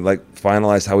 and then we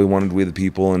finalized how we wanted "We the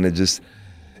People," and it just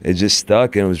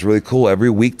stuck, and it was really cool.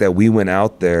 Every week that we went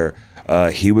out there,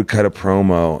 he would cut a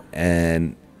promo,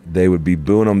 and they would be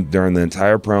booing him during the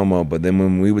entire promo. But then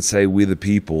when we would say "We the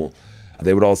People,"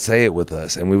 they would all say it with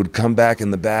us, and we would come back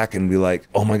in the back and be like,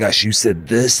 "Oh my gosh, you said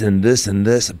this and this and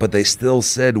this," but they still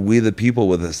said "We the People"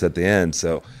 with us at the end.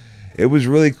 So it was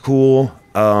really cool.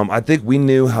 I think we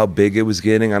knew how big it was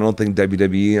getting. I don't think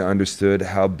WWE understood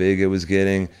how big it was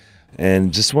getting,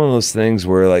 and just one of those things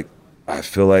where I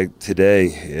feel like today,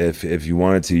 if you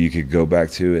wanted to, you could go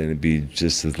back to it and it'd be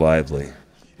just as lively.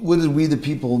 What did "We the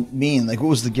People" mean? What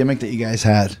was the gimmick that you guys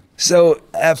had? So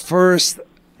at first,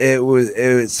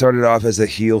 it started off as a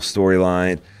heel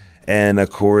storyline, and of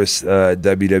course,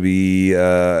 WWE,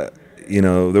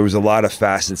 there was a lot of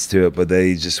facets to it, but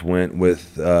they just went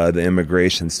with the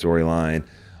immigration storyline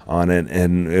on it,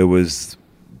 and it was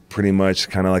pretty much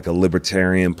kind of like a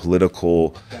libertarian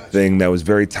political thing that was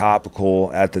very topical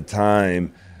at the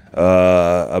time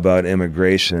about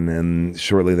immigration. And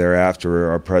shortly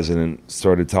thereafter, our president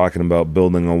started talking about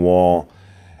building a wall.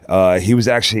 He was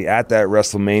actually at that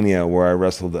WrestleMania where I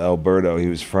wrestled Alberto. He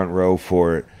was front row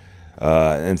for it.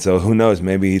 And so who knows,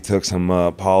 maybe he took some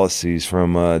policies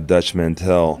from Dutch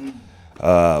Mantel.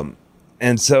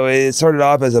 And so it started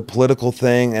off as a political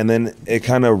thing, and then it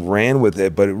kind of ran with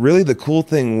it. But really the cool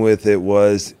thing with it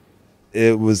was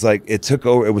it was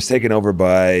taken over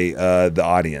by the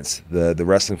audience. The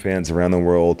wrestling fans around the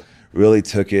world really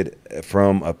took it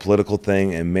from a political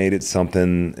thing and made it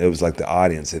something. It was like the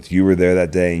audience. If you were there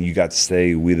that day and you got to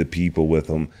say "We the People" with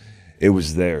them, it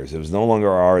was theirs. It was no longer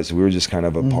ours. We were just kind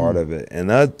of a part of it. And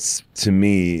that's, to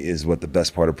me, is what the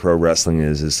best part of pro wrestling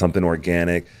is something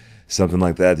organic, something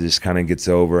like that just kind of gets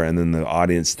over, and then the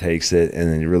audience takes it,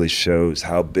 and it really shows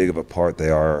how big of a part they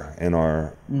are in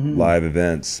our live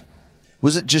events.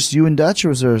 Was it just you and Dutch, or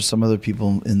was there some other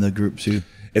people in the group too?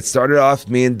 It started off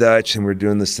me and Dutch, and we're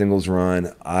doing the singles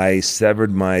run. I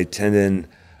severed my tendon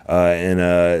in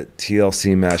a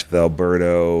TLC match with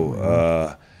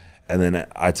Alberto, and then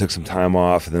I took some time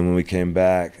off. And then when we came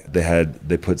back,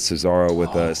 they put Cesaro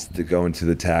with us to go into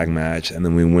the tag match, and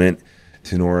then we went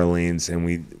to New Orleans and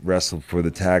we wrestled for the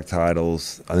tag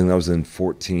titles. I think that was in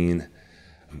 2014,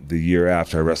 the year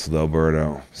after I wrestled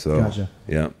Alberto. So, gotcha.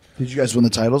 Yeah. Did you guys win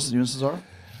the titles, you and Cesaro?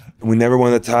 We never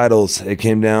won the titles. It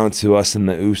came down to us and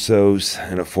the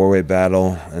Usos in a 4-way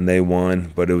battle, and they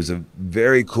won. But it was a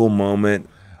very cool moment.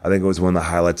 I think it was one of the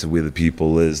highlights of We the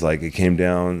People is like it came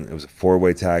down. It was a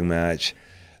 4-way tag match.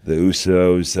 The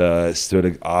Usos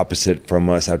stood opposite from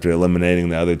us after eliminating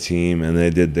the other team, and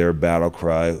they did their battle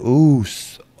cry,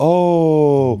 Us,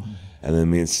 oh. And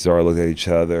then me and Cesaro looked at each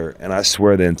other, and I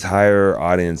swear the entire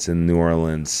audience in New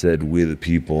Orleans said We the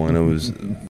People, and it was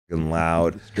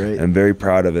loud. Great. I'm very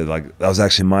proud of it. Like that was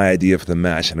actually my idea for the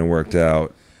match, and it worked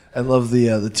out. I love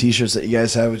the T-shirts that you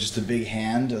guys have with just a big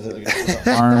hand, with an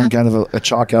arm, kind of a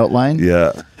chalk outline.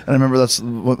 Yeah. And I remember that's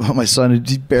what my son,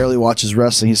 he barely watches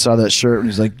wrestling. He saw that shirt and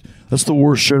he's like, "That's the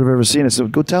worst shirt I've ever seen." I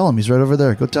said, "Go tell him. He's right over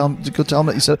there. Go tell him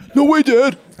that." He said, "No way,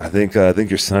 Dad." I think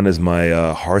your son is my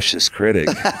harshest critic.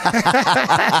 Yeah,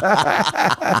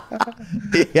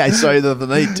 I saw you the other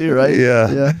night too, right?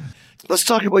 Yeah. Let's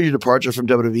talk about your departure from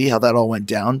WWE, how that all went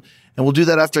down. And we'll do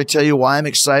that after I tell you why I'm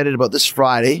excited about this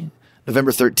Friday,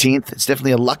 November 13th. It's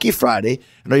definitely a lucky Friday.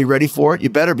 And are you ready for it? You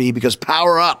better be, because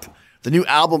Power Up, the new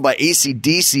album by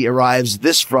AC/DC, arrives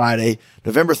this Friday,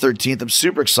 November 13th. I'm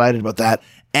super excited about that.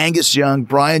 Angus Young,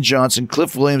 Brian Johnson,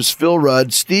 Cliff Williams, Phil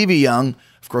Rudd, Stevie Young,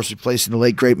 of course, replacing the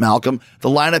late, great Malcolm. The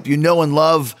lineup you know and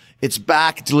love. It's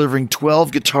back, delivering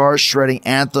 12 guitars, shredding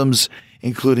anthems,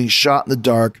 including Shot in the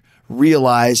Dark,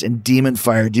 Realize, and Demon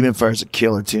Fire. Demon Fire is a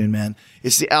killer tune, man.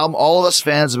 It's the album all of us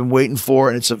fans have been waiting for,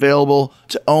 and it's available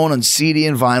to own on CD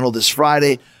and vinyl this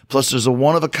Friday. Plus, there's a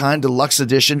one-of-a-kind deluxe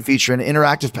edition featuring an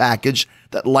interactive package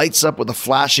that lights up with a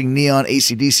flashing neon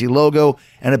AC/DC logo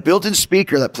and a built-in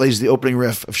speaker that plays the opening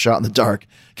riff of Shot in the Dark.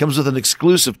 Comes with an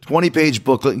exclusive 20-page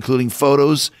booklet including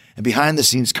photos and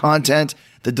behind-the-scenes content.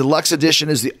 The deluxe edition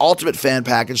is the ultimate fan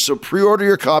package, so pre-order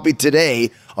your copy today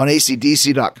on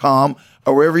acdc.com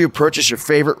or wherever you purchase your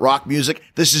favorite rock music.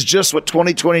 This is just what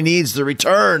 2020 needs, the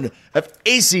return of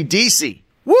AC/DC.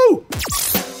 Woo!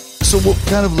 So what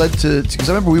kind of led to, because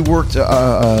I remember we worked,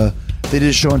 they did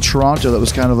a show in Toronto that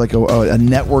was kind of like a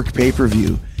network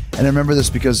pay-per-view. And I remember this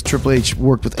because Triple H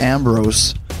worked with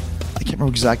Ambrose. I can't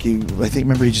remember exactly,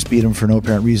 remember he just beat him for no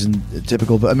apparent reason,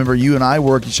 typical. But I remember you and I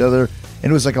worked each other, and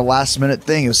it was like a last-minute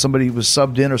thing. It was somebody was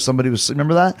subbed in or somebody was,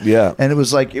 remember that? Yeah. And it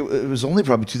was like, it was only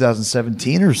probably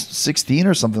 2017 or 16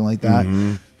 or something like that.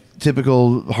 Mm-hmm.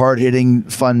 Typical hard-hitting,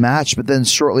 fun match. But then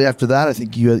shortly after that, I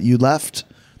think you left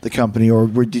the company, or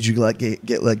where did you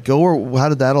get let go, or how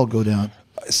did that all go down?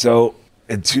 So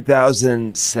in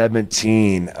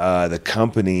 2017, the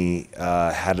company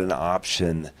had an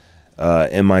option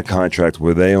in my contract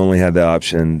where they only had the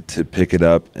option to pick it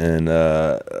up and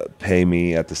pay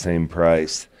me at the same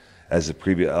price as the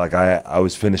previous. Like I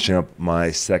was finishing up my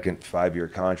second 5-year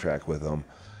contract with them,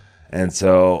 and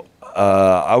so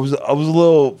I was a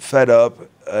little fed up.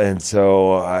 And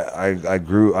so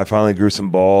I finally grew some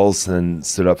balls and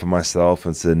stood up for myself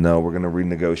and said, no, we're going to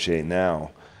renegotiate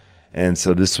now. And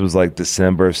so this was like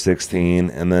December of 16.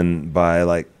 And then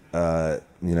by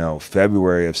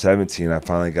February of 17, I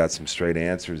finally got some straight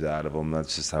answers out of them.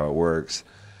 That's just how it works.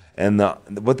 And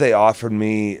what they offered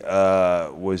me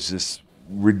was just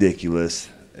ridiculous.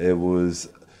 It was,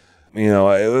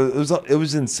 it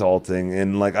was insulting.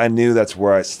 And like, I knew that's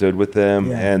where I stood with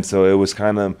them. Yeah. And so it was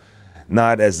kind of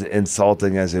not as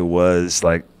insulting as it was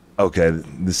like, okay,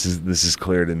 this is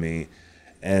clear to me.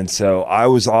 And so I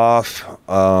was off.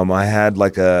 I had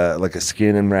like a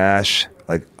skin and rash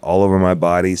like all over my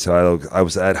body. So I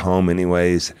was at home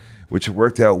anyways, which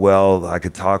worked out well. I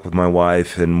could talk with my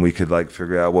wife and we could like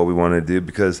figure out what we wanted to do,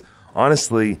 because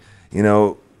honestly,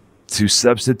 to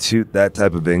substitute that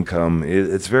type of income,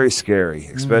 it's very scary,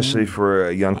 especially for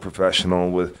a young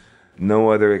professional with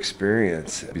no other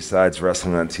experience besides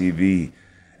wrestling on TV.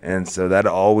 And so that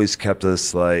always kept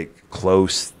us like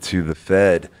close to the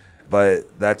Fed.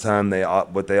 But that time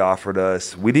what they offered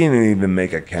us, we didn't even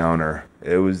make a counter.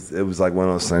 It was like one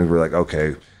of those things where like,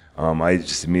 okay, I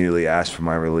just immediately asked for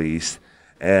my release.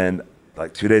 And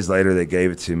like 2 days later, they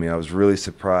gave it to me. I was really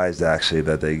surprised actually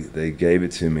that they gave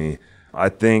it to me. I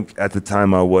think at the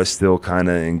time I was still kind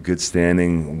of in good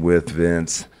standing with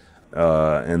Vince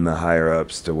and the higher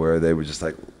ups, to where they were just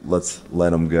like, let's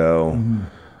let him go. Mm-hmm.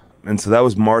 And so that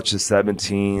was March of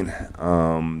 17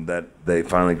 that they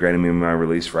finally granted me my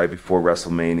release right before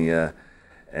WrestleMania.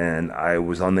 And I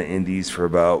was on the Indies for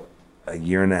about a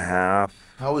year and a half.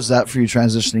 How was that for you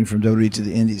transitioning from WWE to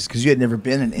the Indies? Because you had never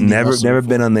been an Indie Never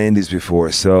been on the Indies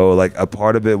before. So like a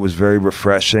part of it was very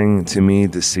refreshing to me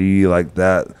to see like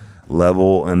that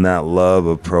level and that love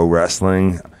of pro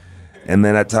wrestling. And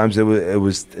then at times it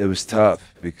was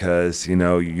tough because, you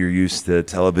know, you're used to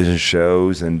television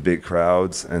shows and big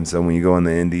crowds. And so when you go on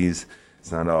the Indies,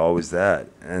 it's not always that.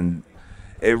 And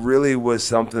it really was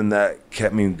something that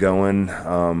kept me going,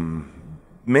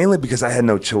 mainly because I had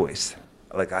no choice.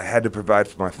 Like I had to provide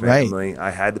for my family. Right.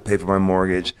 I had to pay for my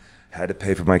mortgage, had to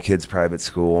pay for my kids' private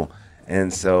school.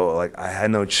 And so like I had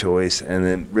no choice. And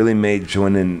it really made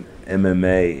joining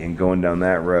MMA and going down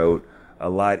that road a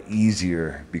lot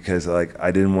easier because like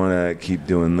I didn't want to keep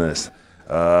doing this.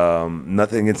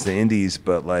 Nothing against the Indies,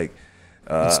 but like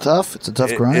it's tough. It's a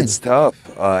tough grind. It's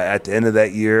tough. At the end of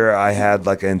that year, I had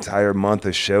like an entire month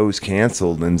of shows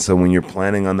canceled, and so when you're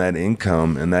planning on that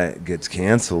income and that gets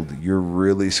canceled, you're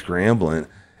really scrambling.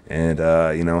 And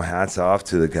you know, hats off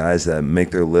to the guys that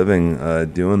make their living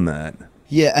doing that.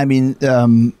 Yeah, I mean,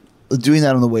 doing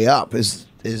that on the way up is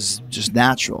just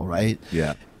natural, right?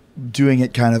 Yeah. Doing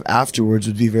it kind of afterwards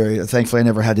would be very. Thankfully, I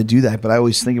never had to do that, but I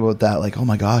always think about that, like, oh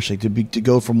my gosh, like to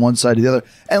go from one side to the other.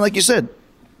 And like you said,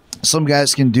 some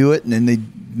guys can do it and then they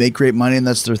make great money and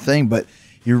that's their thing, but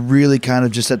you're really kind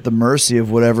of just at the mercy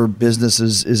of whatever business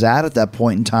is at that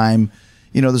point in time.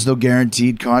 You know, there's no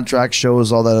guaranteed contract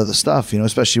shows, all that other stuff. You know,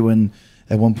 especially when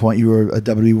at one point you were a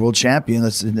WWE World Champion.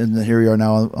 And here you are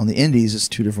now on the Indies. It's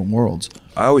two different worlds.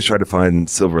 I always try to find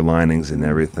silver linings in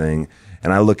everything,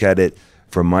 and I look at it.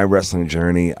 From my wrestling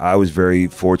journey, I was very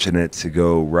fortunate to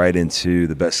go right into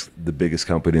the biggest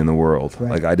company in the world.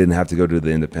 Right. Like I didn't have to go to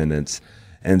the independents.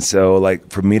 And so like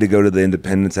for me to go to the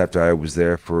independents after I was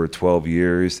there for 12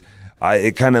 years,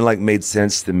 it kind of like made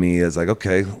sense to me as like,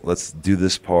 okay, let's do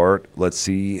this part. Let's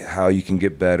see how you can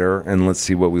get better and let's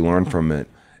see what we learn from it.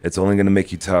 It's only going to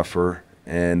make you tougher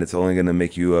and it's only going to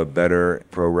make you a better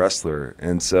pro wrestler.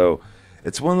 And so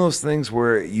it's one of those things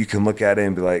where you can look at it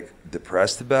and be like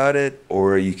depressed about it,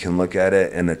 or you can look at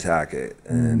it and attack it.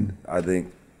 And I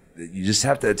think that you just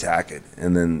have to attack it,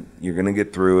 and then you're going to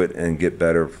get through it and get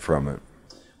better from it.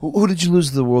 Who did you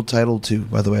lose the world title to,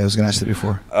 by the way? I was going to ask that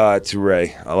before. To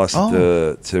Ray. I lost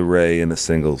it to Ray in the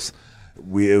singles.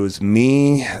 It was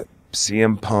me,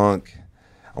 CM Punk,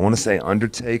 I want to say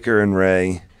Undertaker and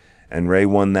Ray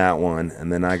won that one, and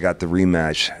then I got the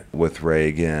rematch with Ray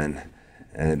again.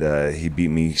 And he beat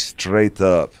me straight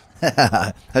up.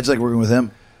 How'd you like working with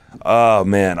him? Oh,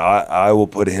 man, I will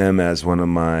put him as one of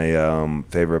my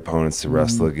favorite opponents to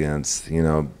wrestle against. You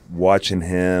know, watching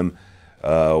him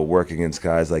work against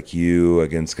guys like you,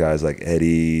 against guys like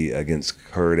Eddie, against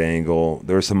Kurt Angle,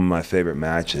 they were some of my favorite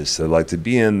matches. So, like, to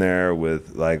be in there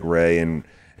with, like, Ray and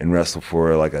wrestle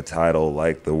for, like, a title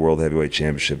like the World Heavyweight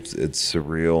Championship, it's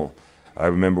surreal. I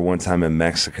remember one time in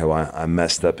Mexico, I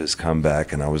messed up his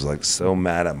comeback, and I was like so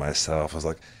mad at myself. I was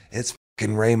like, it's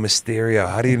fucking Rey Mysterio.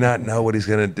 How do you not know what he's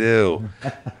going to do?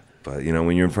 But, you know,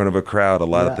 when you're in front of a crowd, a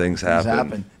lot of things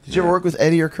happen. Did you ever work with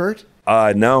Eddie or Kurt?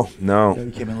 No.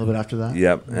 You came in a little bit after that?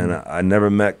 Yep, and I never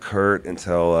met Kurt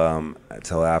until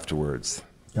afterwards.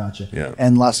 Gotcha. Yeah.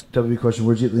 And last WWE question,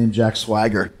 where'd you get the name Jack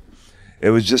Swagger?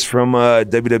 It was just from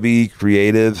WWE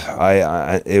Creative.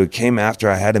 It came after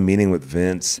I had a meeting with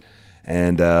Vince.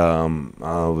 And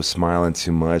I was smiling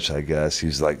too much, I guess. He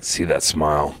was like, see that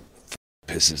smile?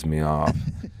 Pisses me off.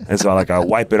 And so I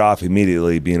wipe it off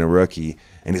immediately, being a rookie.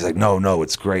 And he's like, no,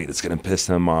 it's great. It's going to piss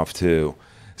him off too.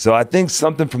 So I think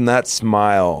something from that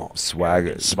swagger.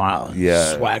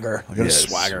 Yeah. Swagger. I got a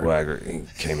swagger. Swagger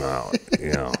came out,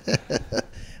 you know.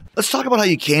 Let's talk about how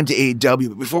you came to AEW.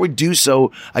 But before we do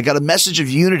so, I got a message of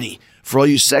unity for all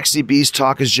you Sexy Beast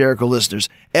Talk is Jericho listeners.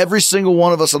 Every single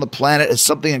one of us on the planet has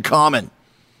something in common.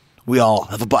 We all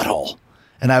have a butthole.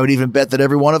 And I would even bet that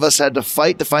every one of us had to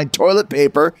fight to find toilet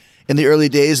paper in the early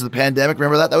days of the pandemic.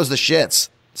 Remember that? That was the shits.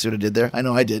 See what I did there? I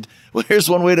know I did. Well, here's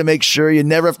one way to make sure you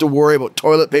never have to worry about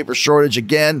toilet paper shortage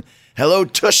again.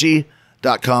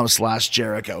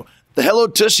 HelloTushy.com/Jericho. The Hello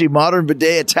Tushy modern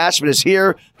bidet attachment is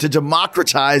here to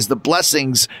democratize the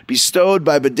blessings bestowed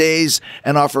by bidets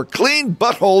and offer clean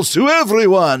buttholes to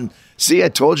everyone. See, I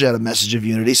told you I had a message of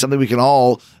unity, something we can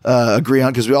all agree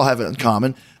on because we all have it in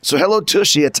common. So Hello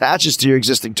Tushy attaches to your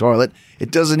existing toilet.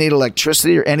 It doesn't need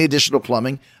electricity or any additional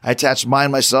plumbing. I attached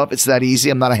mine myself. It's that easy.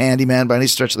 I'm not a handyman by any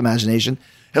stretch of the imagination.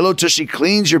 Hello Tushy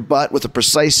cleans your butt with a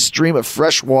precise stream of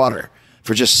fresh water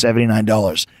for just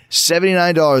 $79.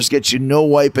 $79 gets you no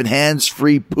wipe and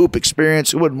hands-free poop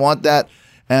experience. Who wouldn't want that?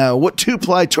 What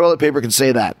two-ply toilet paper can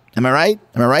say that? Am I right?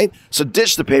 Am I right? So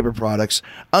ditch the paper products,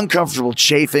 uncomfortable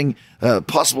chafing,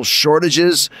 possible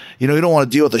shortages. You don't want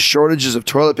to deal with the shortages of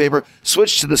toilet paper.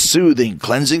 Switch to the soothing,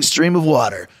 cleansing stream of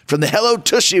water from the Hello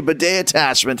Tushy bidet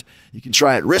attachment. You can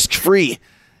try it risk-free.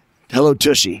 Hello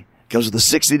Tushy comes with a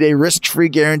 60-day risk-free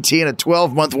guarantee and a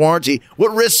 12-month warranty.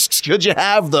 What risks could you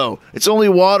have, though? It's only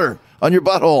water on your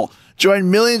butthole.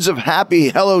 Join millions of happy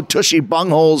Hello Tushy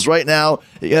bungholes right now.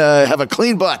 Have a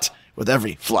clean butt with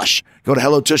every flush. Go to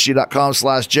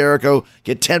hellotushy.com/Jericho.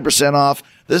 Get 10% off.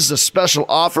 This is a special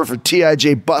offer for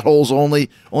TIJ buttholes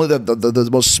only. Only the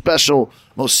most special,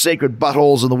 most sacred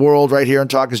buttholes in the world right here on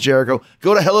Talk is Jericho.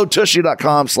 Go to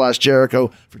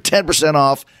hellotushy.com/Jericho for 10%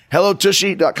 off.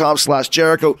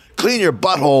 hellotushy.com/Jericho. Clean your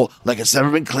butthole like it's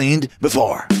never been cleaned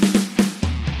before.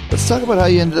 Let's talk about how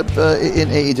you ended up in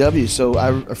AEW. So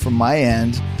from my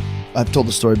end, I've told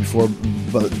the story before,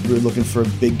 but we were looking for a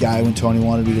big guy when Tony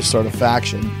wanted me to start a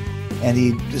faction. And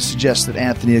he suggested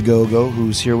Anthony Ogogo,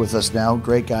 who's here with us now.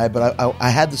 Great guy. But I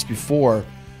had this before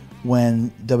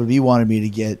when WWE wanted me to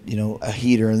get, a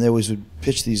heater. And they always would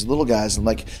pitch these little guys.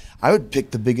 And I would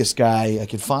pick the biggest guy I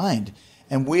could find.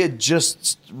 And we had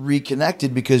just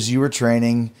reconnected because you were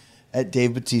training at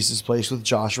Dave Bautista's place with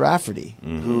Josh Rafferty,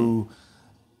 who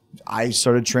I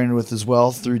started training with as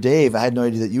well through Dave. I had no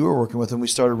idea that you were working with him. We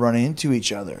started running into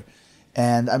each other.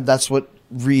 And that's what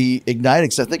reignited.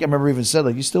 Because I think I remember even said,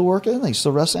 you still working? You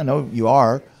still wrestling? I know you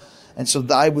are. And so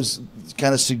I was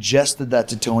kind of suggested that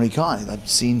to Tony Khan. I've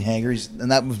seen Hager,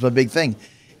 and that was my big thing.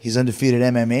 He's undefeated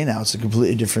MMA now. It's a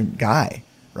completely different guy,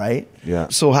 right? Yeah.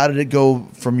 So how did it go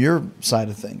from your side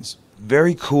of things?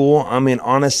 Very cool. I mean,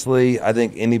 honestly, I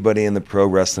think anybody in the pro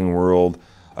wrestling world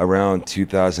around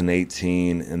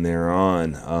 2018 and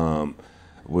thereon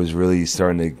was really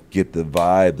starting to get the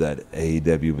vibe that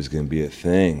AEW was going to be a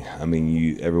thing. I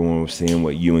mean, everyone was seeing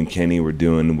what you and Kenny were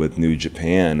doing with New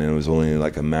Japan, and it was only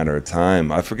a matter of time.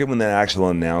 I forget when that actual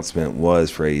announcement was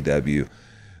for AEW,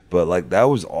 but that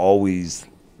was always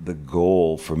the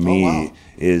goal for me,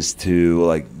 is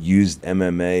to use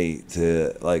MMA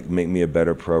to make me a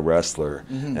better pro wrestler.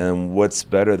 And what's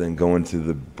better than going to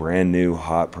the brand new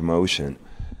hot promotion?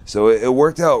 So it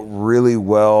worked out really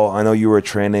well. I know you were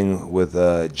training with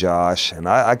Josh, and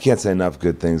I can't say enough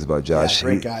good things about Josh. Yeah,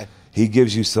 great guy. He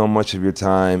gives you so much of your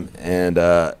time, and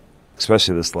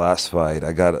especially this last fight,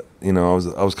 I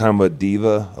was kind of a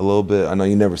diva a little bit. I know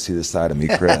you never see this side of me,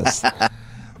 Chris.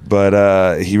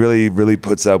 But he really, really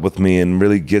puts up with me and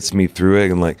really gets me through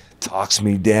it and talks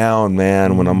me down,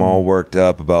 man, when I'm all worked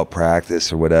up about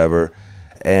practice or whatever.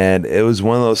 And it was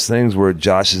one of those things where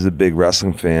Josh is a big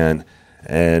wrestling fan,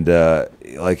 and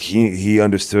he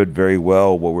understood very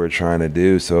well what we were trying to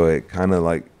do. So it kind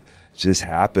of just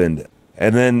happened.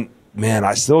 And then, man,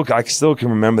 I still can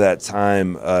remember that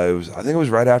time. I think it was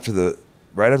right after the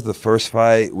first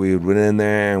fight. We went in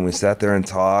there and we sat there and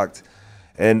talked.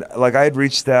 And I had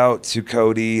reached out to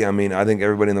Cody. I mean, I think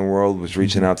everybody in the world was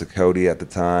reaching out to Cody at the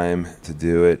time to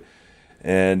do it.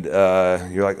 And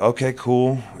you're like, okay,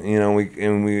 cool. We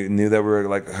knew that we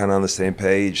were kind of on the same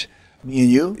page. Me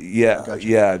and you? Yeah, gotcha.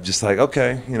 Yeah. Just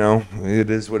okay, it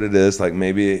is what it is.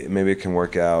 Maybe it can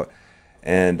work out.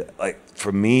 And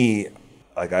for me,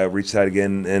 I reached out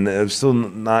again, and I was still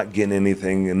not getting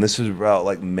anything. And this was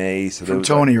about May. So from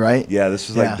Tony, right? Yeah, this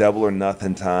was double or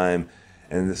nothing time.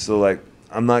 And so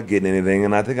I'm not getting anything.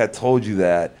 And I think I told you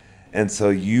that. And so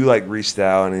you reached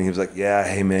out, and he was like, yeah,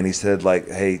 hey man, he said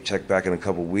hey, check back in a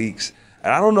couple weeks.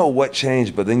 And I don't know what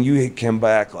changed, but then you came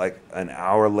back an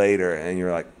hour later, and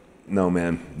you're like, no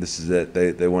man, this is it.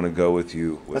 They want to go with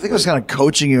you. I think I was kind of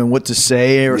coaching you on what to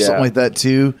say or something like that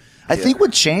too. I think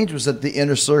what changed was that the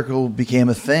inner circle became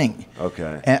a thing.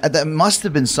 Okay. And that must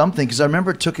have been something, because I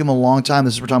remember it took him a long time.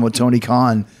 This is we're talking about Tony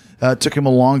Khan. It took him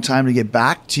a long time to get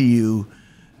back to you.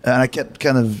 And I kept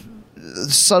kind of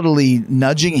subtly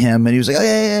nudging him, and he was like, oh,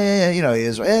 yeah. He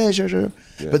was like, yeah, sure.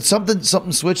 Yeah. But something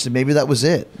switched, and maybe that was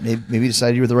it. Maybe you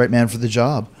decided you were the right man for the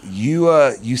job.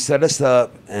 You set us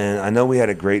up, and I know we had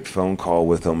a great phone call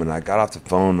with him, and I got off the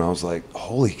phone, and I was like,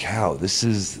 holy cow, this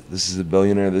is a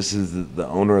billionaire. This is the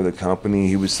owner of the company.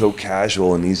 He was so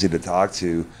casual and easy to talk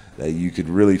to that you could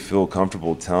really feel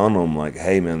comfortable telling him,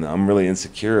 hey, man, I'm really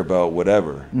insecure about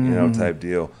whatever, type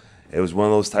deal. It was one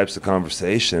of those types of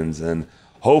conversations, and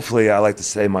hopefully, I like to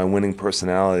say my winning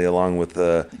personality, along with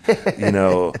the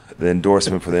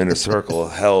endorsement for the inner circle,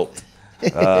 helped.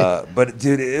 But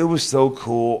dude, it was so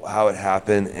cool how it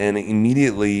happened, and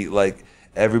immediately,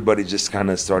 everybody just kind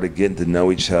of started getting to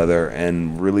know each other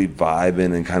and really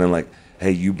vibing, and kind of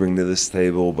hey, you bring to this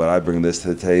table, but I bring this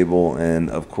to the table, and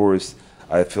of course,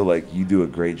 I feel like you do a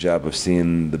great job of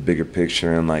seeing the bigger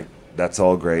picture and like, that's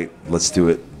all great. Let's do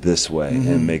it this way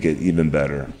and make it even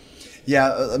better. Yeah,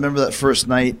 I remember that first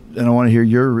night, and I want to hear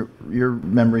your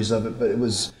memories of it. But it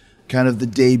was kind of the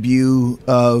debut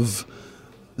of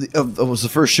it was the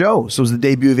first show, so it was the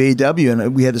debut of AEW,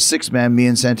 and we had a 6-man, me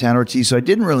and Santana Ortiz. So I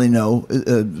didn't really know,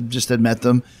 just had met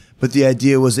them. But the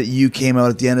idea was that you came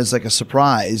out at the end as like a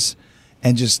surprise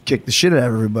and just kicked the shit out of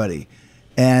everybody.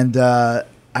 And I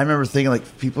remember thinking,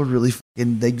 like, people really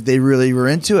they really were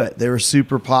into it. They were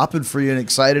super popping for you and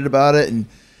excited about it, and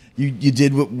you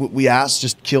did what we asked,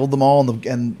 just killed them all,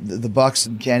 and the Bucks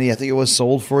and Kenny, I think it was,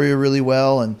 sold for you really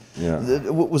well. And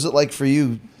what was it like for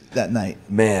you that night?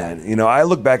 Man, you know, I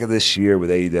look back at this year with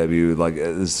AEW like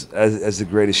as the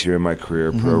greatest year in my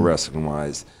career, pro wrestling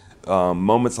wise.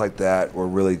 Moments like that were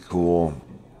really cool.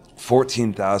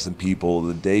 14,000 people,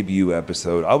 the debut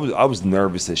episode. I was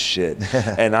nervous as shit,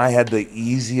 and I had the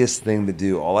easiest thing to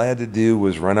do. All I had to do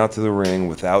was run out to the ring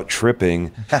without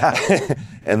tripping,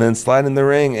 and then slide in the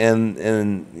ring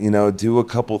and you know, do a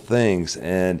couple things.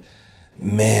 And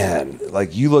man,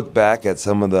 like, you look back at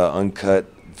some of the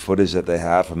uncut footage that they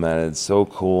have from that, it's so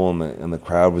cool, and the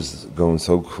crowd was going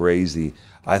so crazy.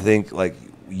 I think, like,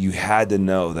 you had to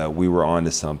know that we were onto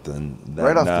something that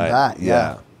right off night. the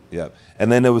bat. Yeah. And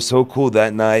then it was so cool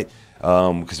that night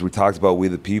because we talked about We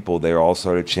the People. They all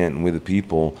started chanting We the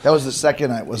People. That was the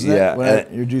second night, wasn't it? When I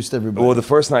introduced everybody. Well, the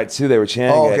first night too, they were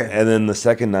chanting it, and then the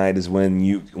second night is when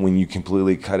you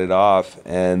completely cut it off,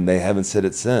 and they haven't said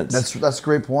it since. That's a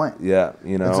great point. Yeah,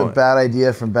 you know, it's a bad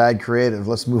idea from bad creative.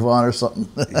 Let's move on or something.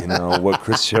 You know, what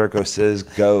Chris Jericho says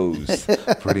goes,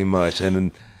 pretty much,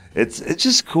 and. It's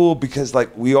just cool because, like,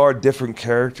 we are different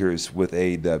characters with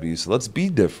AEW, so let's be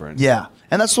different. Yeah,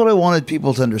 and that's what I wanted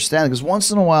people to understand, because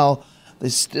once in a while will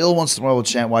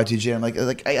chant Y2J. I'm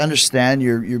like I understand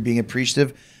you're being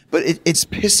appreciative, but it's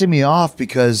pissing me off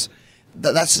because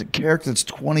that's a character that's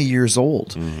 20 years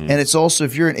old, and it's also,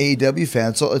 if you're an AEW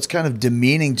fan, so it's kind of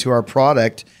demeaning to our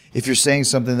product if you're saying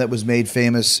something that was made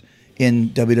famous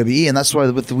in WWE, and that's why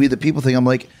with the We the People thing, I'm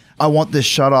like, I want this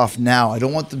shut off now. I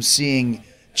don't want them seeing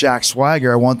Jack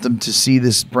Swagger. I want them to see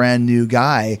this brand new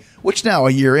guy, which now,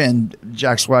 a year in,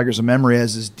 Jack Swagger's a memory,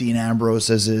 as is Dean Ambrose,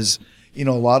 as is, you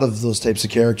know, a lot of those types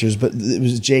of characters, but it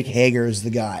was Jake Hager is the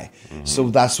guy. So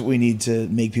that's what we need to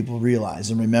make people realize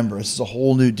and remember. This is a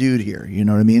whole new dude here. You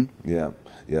know what I mean? Yeah.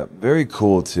 Very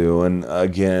cool too. And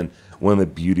again, one of the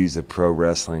beauties of pro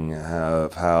wrestling,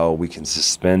 of how we can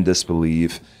suspend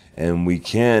disbelief, and we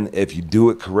can, if you do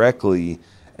it correctly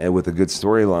and with a good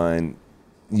storyline,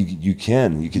 you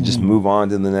can just move on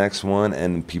to the next one,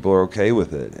 and people are okay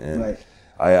with it. And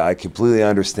I completely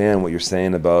understand what you're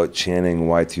saying about chanting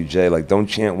Y2J. Like, don't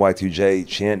chant Y2J,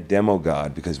 chant Demo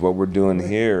God, because what we're doing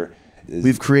here is,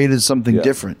 we've created something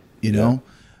different, you know?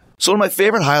 So one of my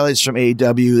favorite highlights from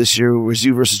AEW this year was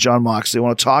you versus John Moxley. I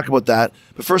want to talk about that.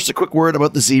 But first, a quick word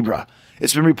about the Zebra.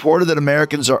 It's been reported that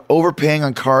Americans are overpaying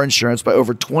on car insurance by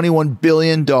over $21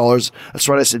 billion. That's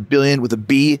right, I said billion with a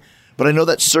B. But I know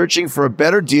that searching for a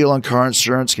better deal on car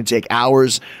insurance can take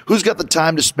hours. Who's got the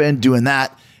time to spend doing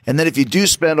that? And then if you do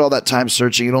spend all that time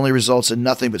searching, it only results in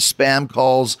nothing but spam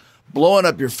calls, blowing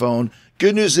up your phone.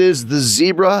 Good news is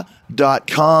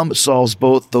thezebra.com solves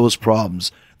both those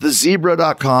problems.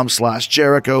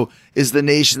 Thezebra.com/Jericho is the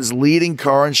nation's leading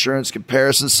car insurance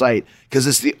comparison site, because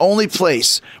it's the only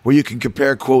place where you can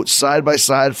compare quotes side by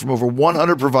side from over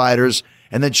 100 providers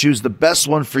and then choose the best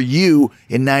one for you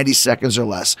in 90 seconds or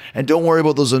less. And don't worry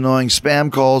about those annoying spam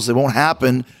calls. They won't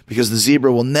happen, because the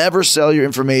Zebra will never sell your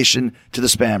information to the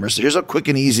spammers. So here's how quick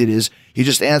and easy it is. You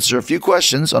just answer a few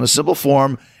questions on a simple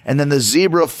form, and then the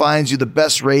Zebra finds you the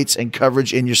best rates and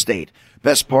coverage in your state.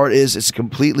 Best part is it's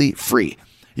completely free.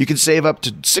 You can save up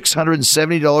to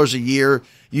 $670 a year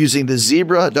using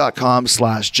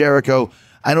thezebra.com/Jericho.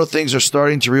 I know things are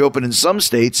starting to reopen in some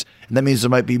states, and that means there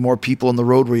might be more people on the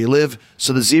road where you live.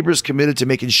 So the Zebra is committed to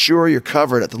making sure you're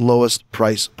covered at the lowest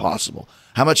price possible.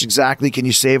 How much exactly can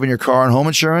you save on your car and home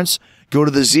insurance? Go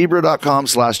to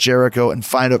thezebra.com/Jericho and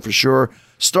find out for sure.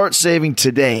 Start saving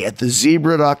today at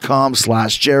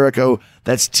thezebra.com/Jericho.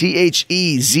 That's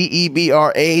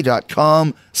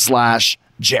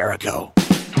THEZEBRA.com/Jericho.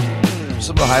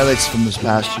 Some of the highlights from this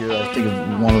past year, I think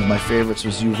one of my favorites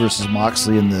was you versus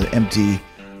Moxley in the empty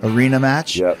arena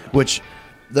match, which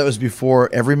that was before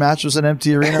every match was an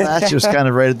empty arena match. It was kind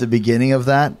of right at the beginning of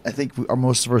that. I think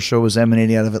most of our show was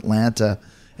emanating out of Atlanta,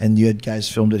 and you had guys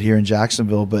filmed it here in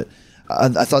Jacksonville, but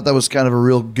I thought that was kind of a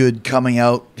real good coming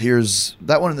out. Here's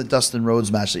that one in the Dustin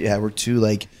Rhodes match that you had, were two,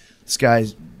 like, this guy,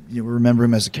 you remember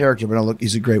him as a character, but look,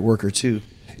 he's a great worker too.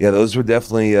 Yeah, those were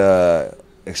definitely,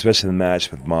 especially the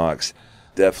match with Mox.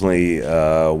 Definitely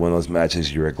one of those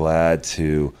matches you were glad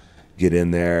to get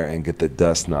in there and get the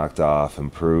dust knocked off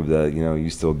and prove that, you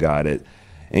still got it.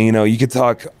 And, you could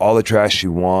talk all the trash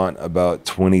you want about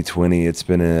 2020. It's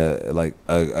been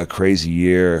a crazy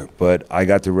year, but I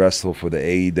got to wrestle for the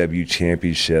AEW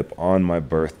championship on my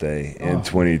birthday in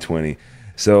 2020.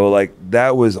 So,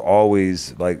 that was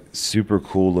always, super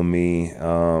cool to me.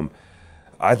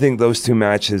 I think those two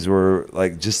matches were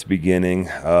just the beginning.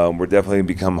 We're definitely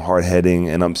become hard-hitting,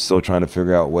 and I'm still trying to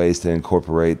figure out ways to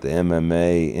incorporate the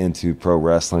MMA into pro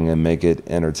wrestling and make it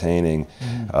entertaining.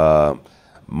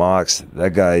 Mox,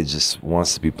 that guy just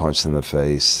wants to be punched in the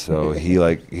face. So he's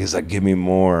like, give me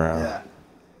more. Yeah.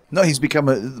 No, he's become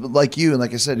like you, and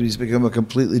like I said, he's become a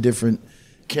completely different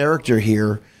character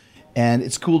here, and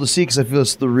it's cool to see because I feel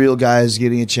it's the real guys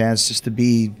getting a chance just to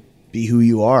be who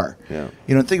you are. Yeah.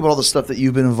 Think about all the stuff that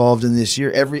you've been involved in this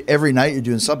year. Every night you're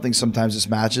doing something. Sometimes it's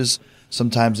matches.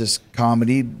 Sometimes it's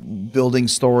comedy, building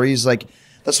stories.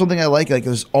 That's one thing I like.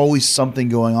 There's always something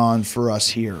going on for us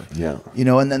here. Yeah.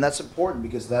 And then that's important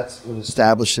because that's what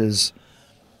establishes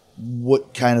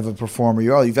what kind of a performer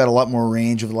you are. You've had a lot more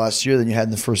range over the last year than you had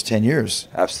in the first 10 years.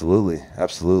 Absolutely.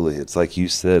 Absolutely. It's like you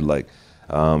said, you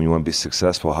want to be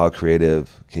successful. How creative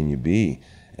can you be?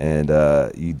 And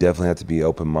you definitely have to be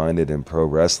open-minded in pro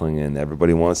wrestling, and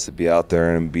everybody wants to be out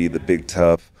there and be the big,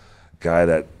 tough guy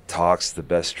that talks the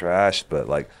best trash, but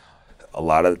a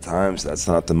lot of the times that's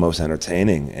not the most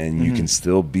entertaining, and you can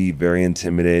still be very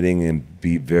intimidating and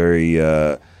be very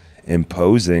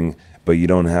imposing, but you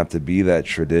don't have to be that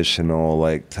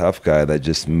traditional tough guy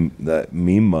that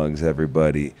meme mugs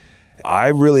everybody. I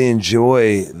really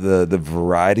enjoy the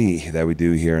variety that we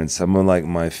do here, and some of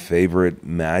my favorite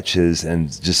matches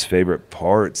and just favorite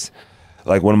parts.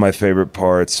 One of my favorite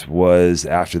parts was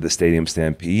after the Stadium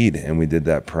Stampede, and we did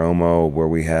that promo where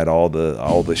we had all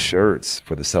the shirts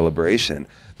for the celebration.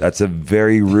 That's a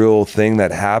very real thing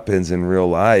that happens in real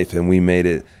life, and we made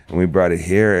it and we brought it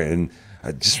here. And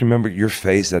I just remember your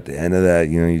face at the end of that.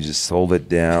 You just sold it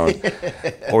down.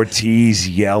 Ortiz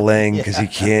yelling because he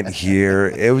can't hear.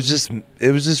 It was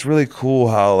just really cool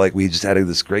how we just had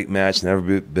this great match,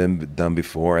 never been done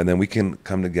before, and then we can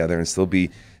come together and still be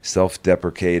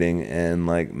self-deprecating and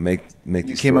make these.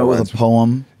 You came out with a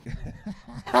poem,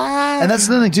 and that's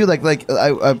another thing too.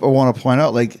 I want to point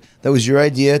out that was your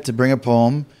idea to bring a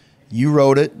poem. You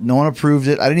wrote it. No one approved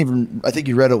it. I think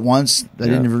you read it once. I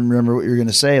didn't even remember what you were going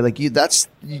to say.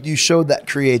 You showed that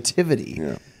creativity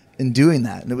in doing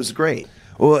that, and it was great.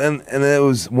 Well, and it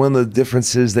was one of the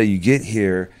differences that you get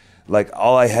here.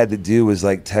 All I had to do was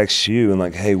text you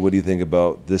and hey, what do you think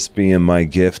about this being my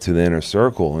gift to the inner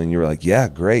circle? And you were like, yeah,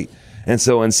 great. And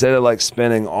so instead of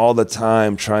spending all the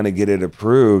time trying to get it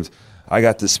approved, I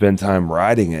got to spend time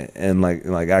writing it and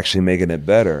actually making it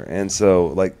better. And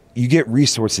so you get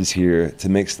resources here to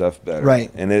make stuff better.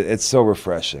 Right. And it's so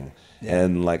refreshing. Yeah.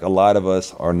 And a lot of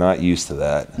us are not used to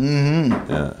that. Mm-hmm.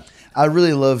 Yeah. I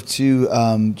really love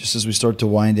to, just as we start to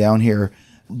wind down here,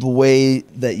 the way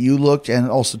that you looked, and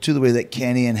also too the way that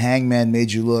Kenny and Hangman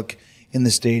made you look in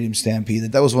the Stadium Stampede.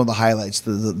 That was one of the highlights,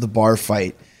 the bar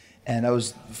fight. And I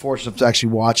was fortunate to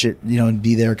actually watch it, and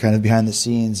be there kind of behind the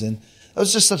scenes. And that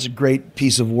was just such a great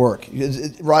piece of work.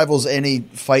 It rivals any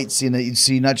fight scene that you'd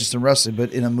see, not just in wrestling,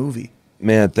 but in a movie.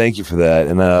 Man, thank you for that.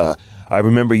 And I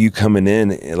remember you coming in,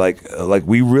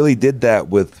 we really did that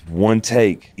with one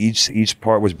take. Each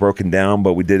part was broken down,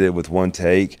 but we did it with one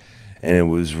take. And it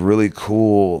was really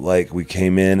cool. We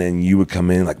came in and you would come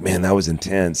in man, that was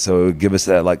intense. So it would give us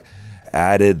that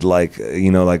added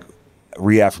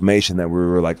reaffirmation that we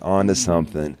were onto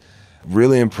something.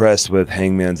 Really impressed with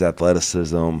Hangman's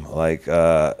athleticism,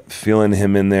 feeling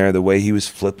him in there, the way he was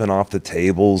flipping off the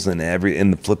tables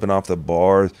and flipping off the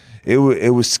bars. It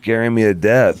was scaring me to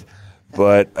death.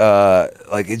 But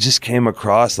it just came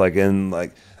across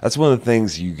that's one of the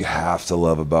things you have to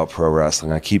love about pro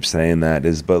wrestling. I keep saying that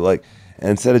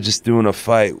instead of just doing a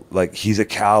fight, he's a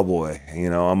cowboy,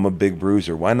 I'm a big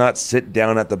bruiser. Why not sit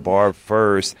down at the bar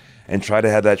first and try to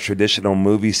have that traditional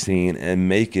movie scene and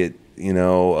make it,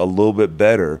 a little bit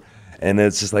better? And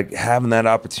it's just having that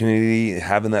opportunity,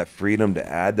 having that freedom to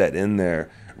add that in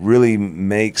there really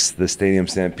makes the Stadium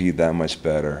Stampede that much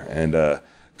better. And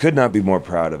could not be more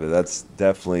proud of it. That's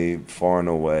definitely far and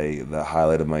away the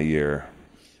highlight of my year.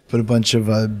 Put a bunch of,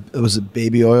 was it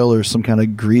baby oil or some kind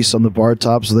of grease on the bar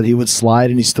top so that he would slide,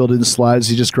 and he still didn't slide,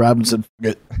 so he just grabbed and said,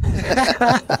 F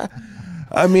it.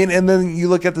 I mean, and then you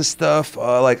look at the stuff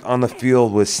on the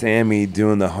field with Sammy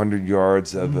doing the 100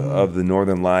 yards of the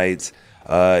Northern Lights.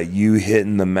 you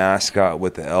hitting the mascot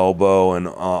with the elbow and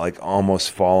like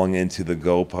almost falling into the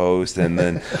goalpost, and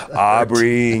then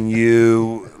Aubrey and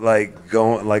you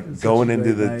going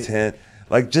into the tent.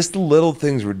 Like, just the little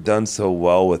things were done so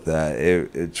well with that.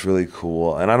 It's really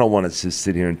cool. And I don't want to just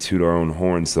sit here and toot our own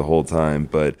horns the whole time,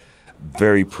 but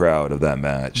very proud of that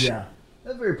match. Yeah,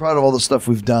 I'm very proud of all the stuff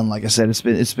we've done. Like I said, it's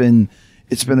been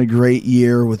a great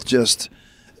year with just,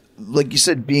 like you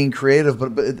said, being creative.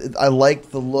 But I like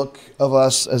the look of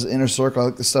us as Inner Circle. I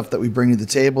like the stuff that we bring to the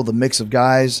table, the mix of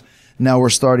guys. Now we're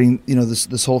starting,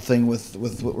 this whole thing with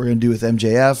what we're going to do with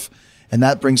MJF, and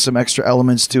that brings some extra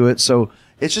elements to it. So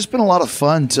it's just been a lot of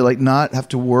fun to like not have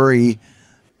to worry.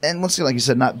 And once again, like you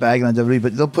said, not bagging on WWE,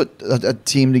 but they'll put a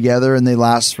team together and they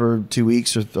last for 2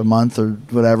 weeks or a month or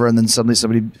whatever, and then suddenly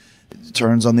somebody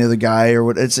turns on the other guy or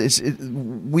what.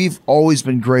 We've always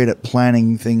been great at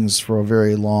planning things for a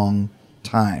very long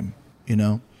time,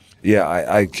 Yeah,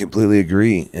 I completely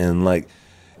agree. And like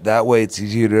that way, it's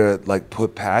easier to like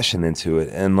put passion into it.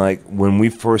 And like when we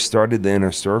first started the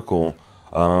Inner Circle,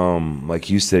 like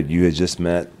you said, you had just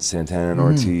met Santana and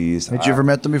Ortiz. Had you ever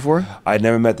met them before? I'd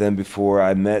never met them before.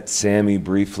 I met Sammy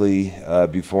briefly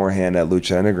beforehand at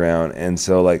Lucha Underground. And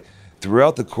so like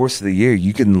throughout the course of the year,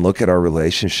 you can look at our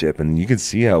relationship and you can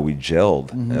see how we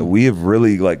gelled. We have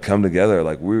really like come together.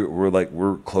 Like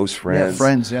we're close friends. Yeah,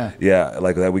 friends, yeah. Yeah,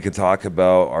 like that we can talk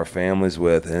about our families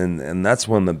with. And that's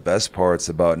one of the best parts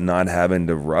about not having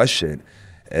to rush it.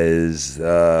 Is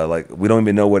like we don't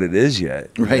even know what it is yet.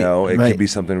 Right, It could be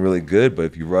something really good, but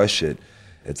if you rush it,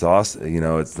 it's awesome.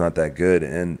 It's not that good.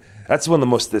 And that's one of the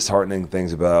most disheartening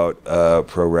things about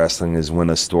pro wrestling is when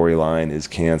a storyline is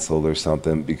canceled or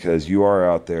something, because you are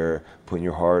out there putting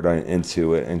your heart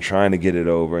into it and trying to get it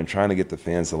over and trying to get the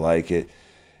fans to like it.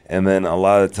 And then a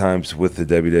lot of times with the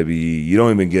WWE, you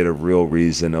don't even get a real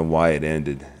reason of why it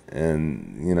ended.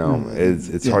 And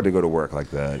it's hard to go to work like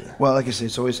that. Well, like I say,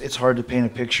 it's hard to paint a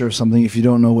picture of something if you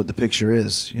don't know what the picture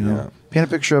is. Paint a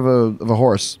picture of a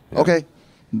horse. Yeah. Okay,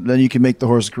 then you can make the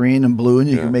horse green and blue, and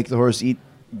you can make the horse eat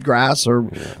grass or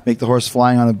make the horse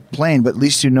flying on a plane. But at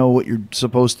least you know what you're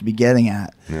supposed to be getting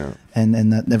at. Yeah. And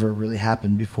that never really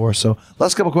happened before. So,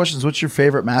 last couple questions. What's your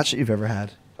favorite match that you've ever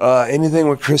had? Anything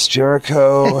with Chris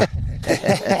Jericho.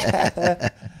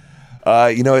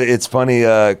 It's funny.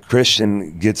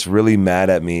 Christian gets really mad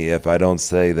at me if I don't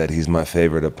say that he's my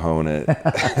favorite opponent.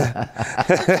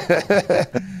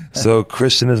 So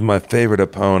Christian is my favorite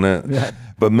opponent,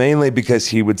 but mainly because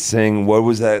he would sing. What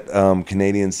was that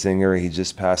Canadian singer? He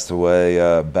just passed away.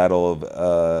 Battle of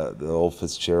the old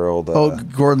Fitzgerald.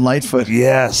 Gordon Lightfoot.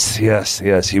 Yes.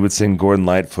 He would sing Gordon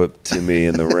Lightfoot to me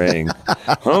in the ring.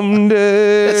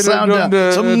 Someday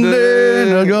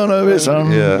they're gonna be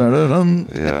some.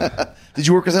 Yeah. Did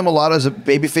you work with him a lot as a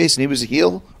babyface and he was a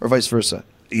heel, or vice versa?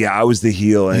 Yeah, I was the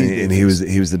heel and he was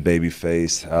the baby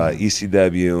face.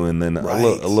 ECW, and then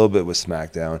a little bit with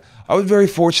SmackDown. I was very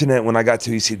fortunate when I got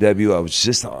to ECW. I was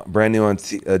just brand new on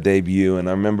debut, and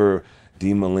I remember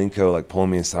Dean Malenko like pulling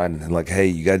me aside and like, "Hey,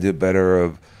 you got to do better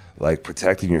of like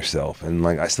protecting yourself." And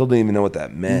like I still didn't even know what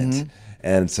that meant.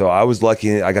 And so I was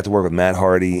lucky. I got to work with Matt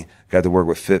Hardy, got to work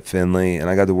with Fit Finley, and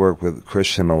I got to work with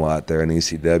Christian a lot there in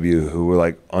ECW, who were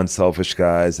like unselfish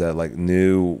guys that like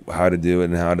knew how to do it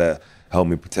and how to help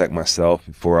me protect myself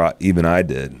before I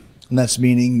did. And that's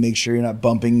meaning make sure you're not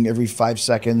bumping every 5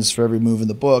 seconds for every move in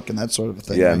the book and that sort of a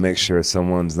thing. Yeah, right? Make sure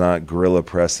someone's not gorilla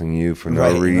pressing you for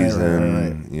no reason.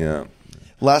 Right. Yeah.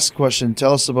 Last question.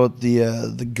 Tell us about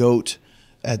the GOAT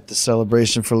at the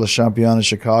celebration for Le Champion in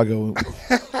Chicago.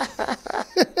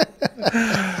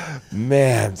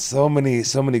 Man, so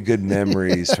many good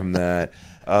memories from that.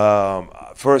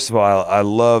 First of all, I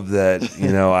love that,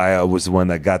 I was the one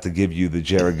that got to give you the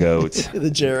Jericho. The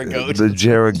Jericho. The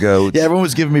Jericho. Yeah, everyone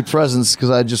was giving me presents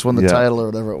because I just won the title or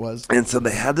whatever it was. And so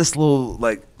they had this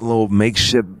little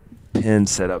makeshift pin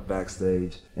set up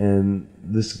backstage. And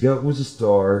this goat was a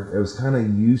star. It was kind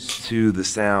of used to the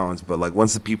sounds, but like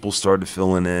once the people started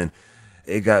filling in,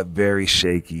 it got very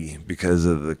shaky because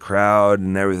of the crowd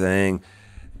and everything.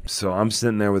 So I'm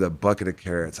sitting there with a bucket of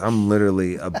carrots. I'm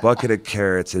literally a bucket of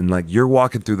carrots, and like you're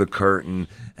walking through the curtain,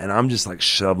 and I'm just like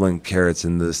shoveling carrots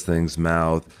in this thing's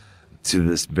mouth to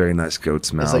this very nice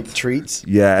goat's mouth. It's like treats?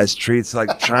 Yeah, as treats,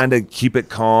 like trying to keep it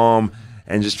calm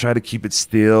and just try to keep it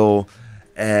still.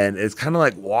 And it's kind of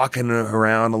like walking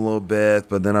around a little bit,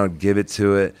 but then I would give it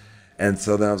to it. And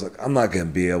so then I was like, I'm not going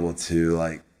to be able to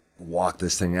like walk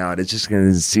this thing out. It's just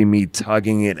going to see me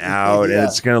tugging it out and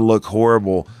it's going to look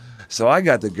horrible. So I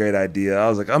got the great idea. I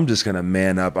was like, I'm just going to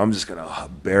man up. I'm just going to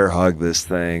bear hug this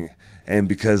thing. And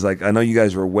because like I know you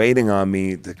guys were waiting on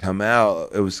me to come out,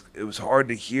 it was hard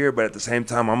to hear, but at the same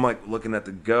time I'm like looking at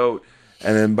the goat,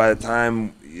 and then by the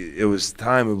time it was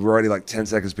time, we were already like 10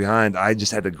 seconds behind. I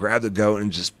just had to grab the goat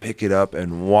and just pick it up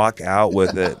and walk out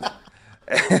with it.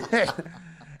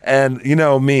 And you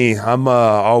know me, I'm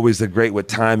always great with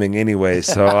timing anyway,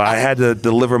 so I had to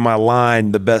deliver my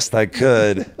line the best I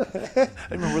could. I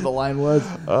remember where the line was.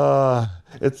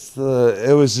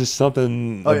 It was just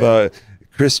something about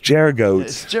Chris Jericho.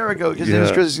 It's Jericho. His name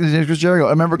is Chris Jericho.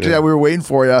 I remember we were waiting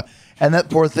for you, and that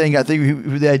poor thing. I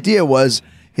think the idea was,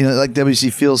 you know, like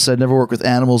WC Fields said, never work with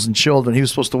animals and children. He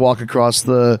was supposed to walk across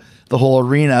the whole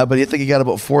arena, but I think he got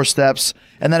about 4 steps,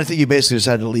 and then I think you basically just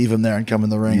had to leave him there and come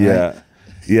in the ring. Yeah. Right?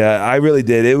 Yeah, I really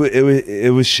did.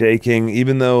 It was shaking,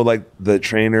 even though like the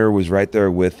trainer was right there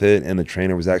with it, and the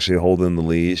trainer was actually holding the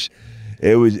leash.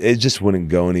 It just wouldn't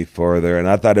go any farther, and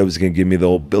I thought it was gonna give me the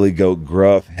old Billy Goat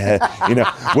gruff head. You know,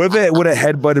 what if it would have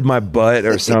headbutted my butt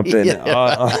or something,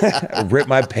 ripped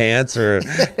my pants, or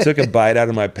took a bite out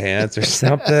of my pants or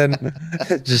something?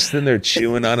 Just sitting there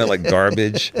chewing on it like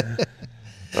garbage.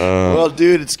 Well,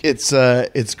 dude,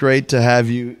 it's great to have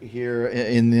you here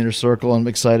in the inner circle. I'm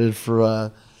excited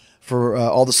for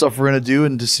all the stuff we're gonna do,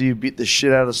 and to see you beat the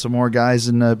shit out of some more guys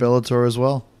in Bellator as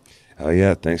well. Oh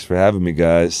yeah, thanks for having me,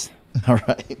 guys. All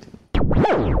right.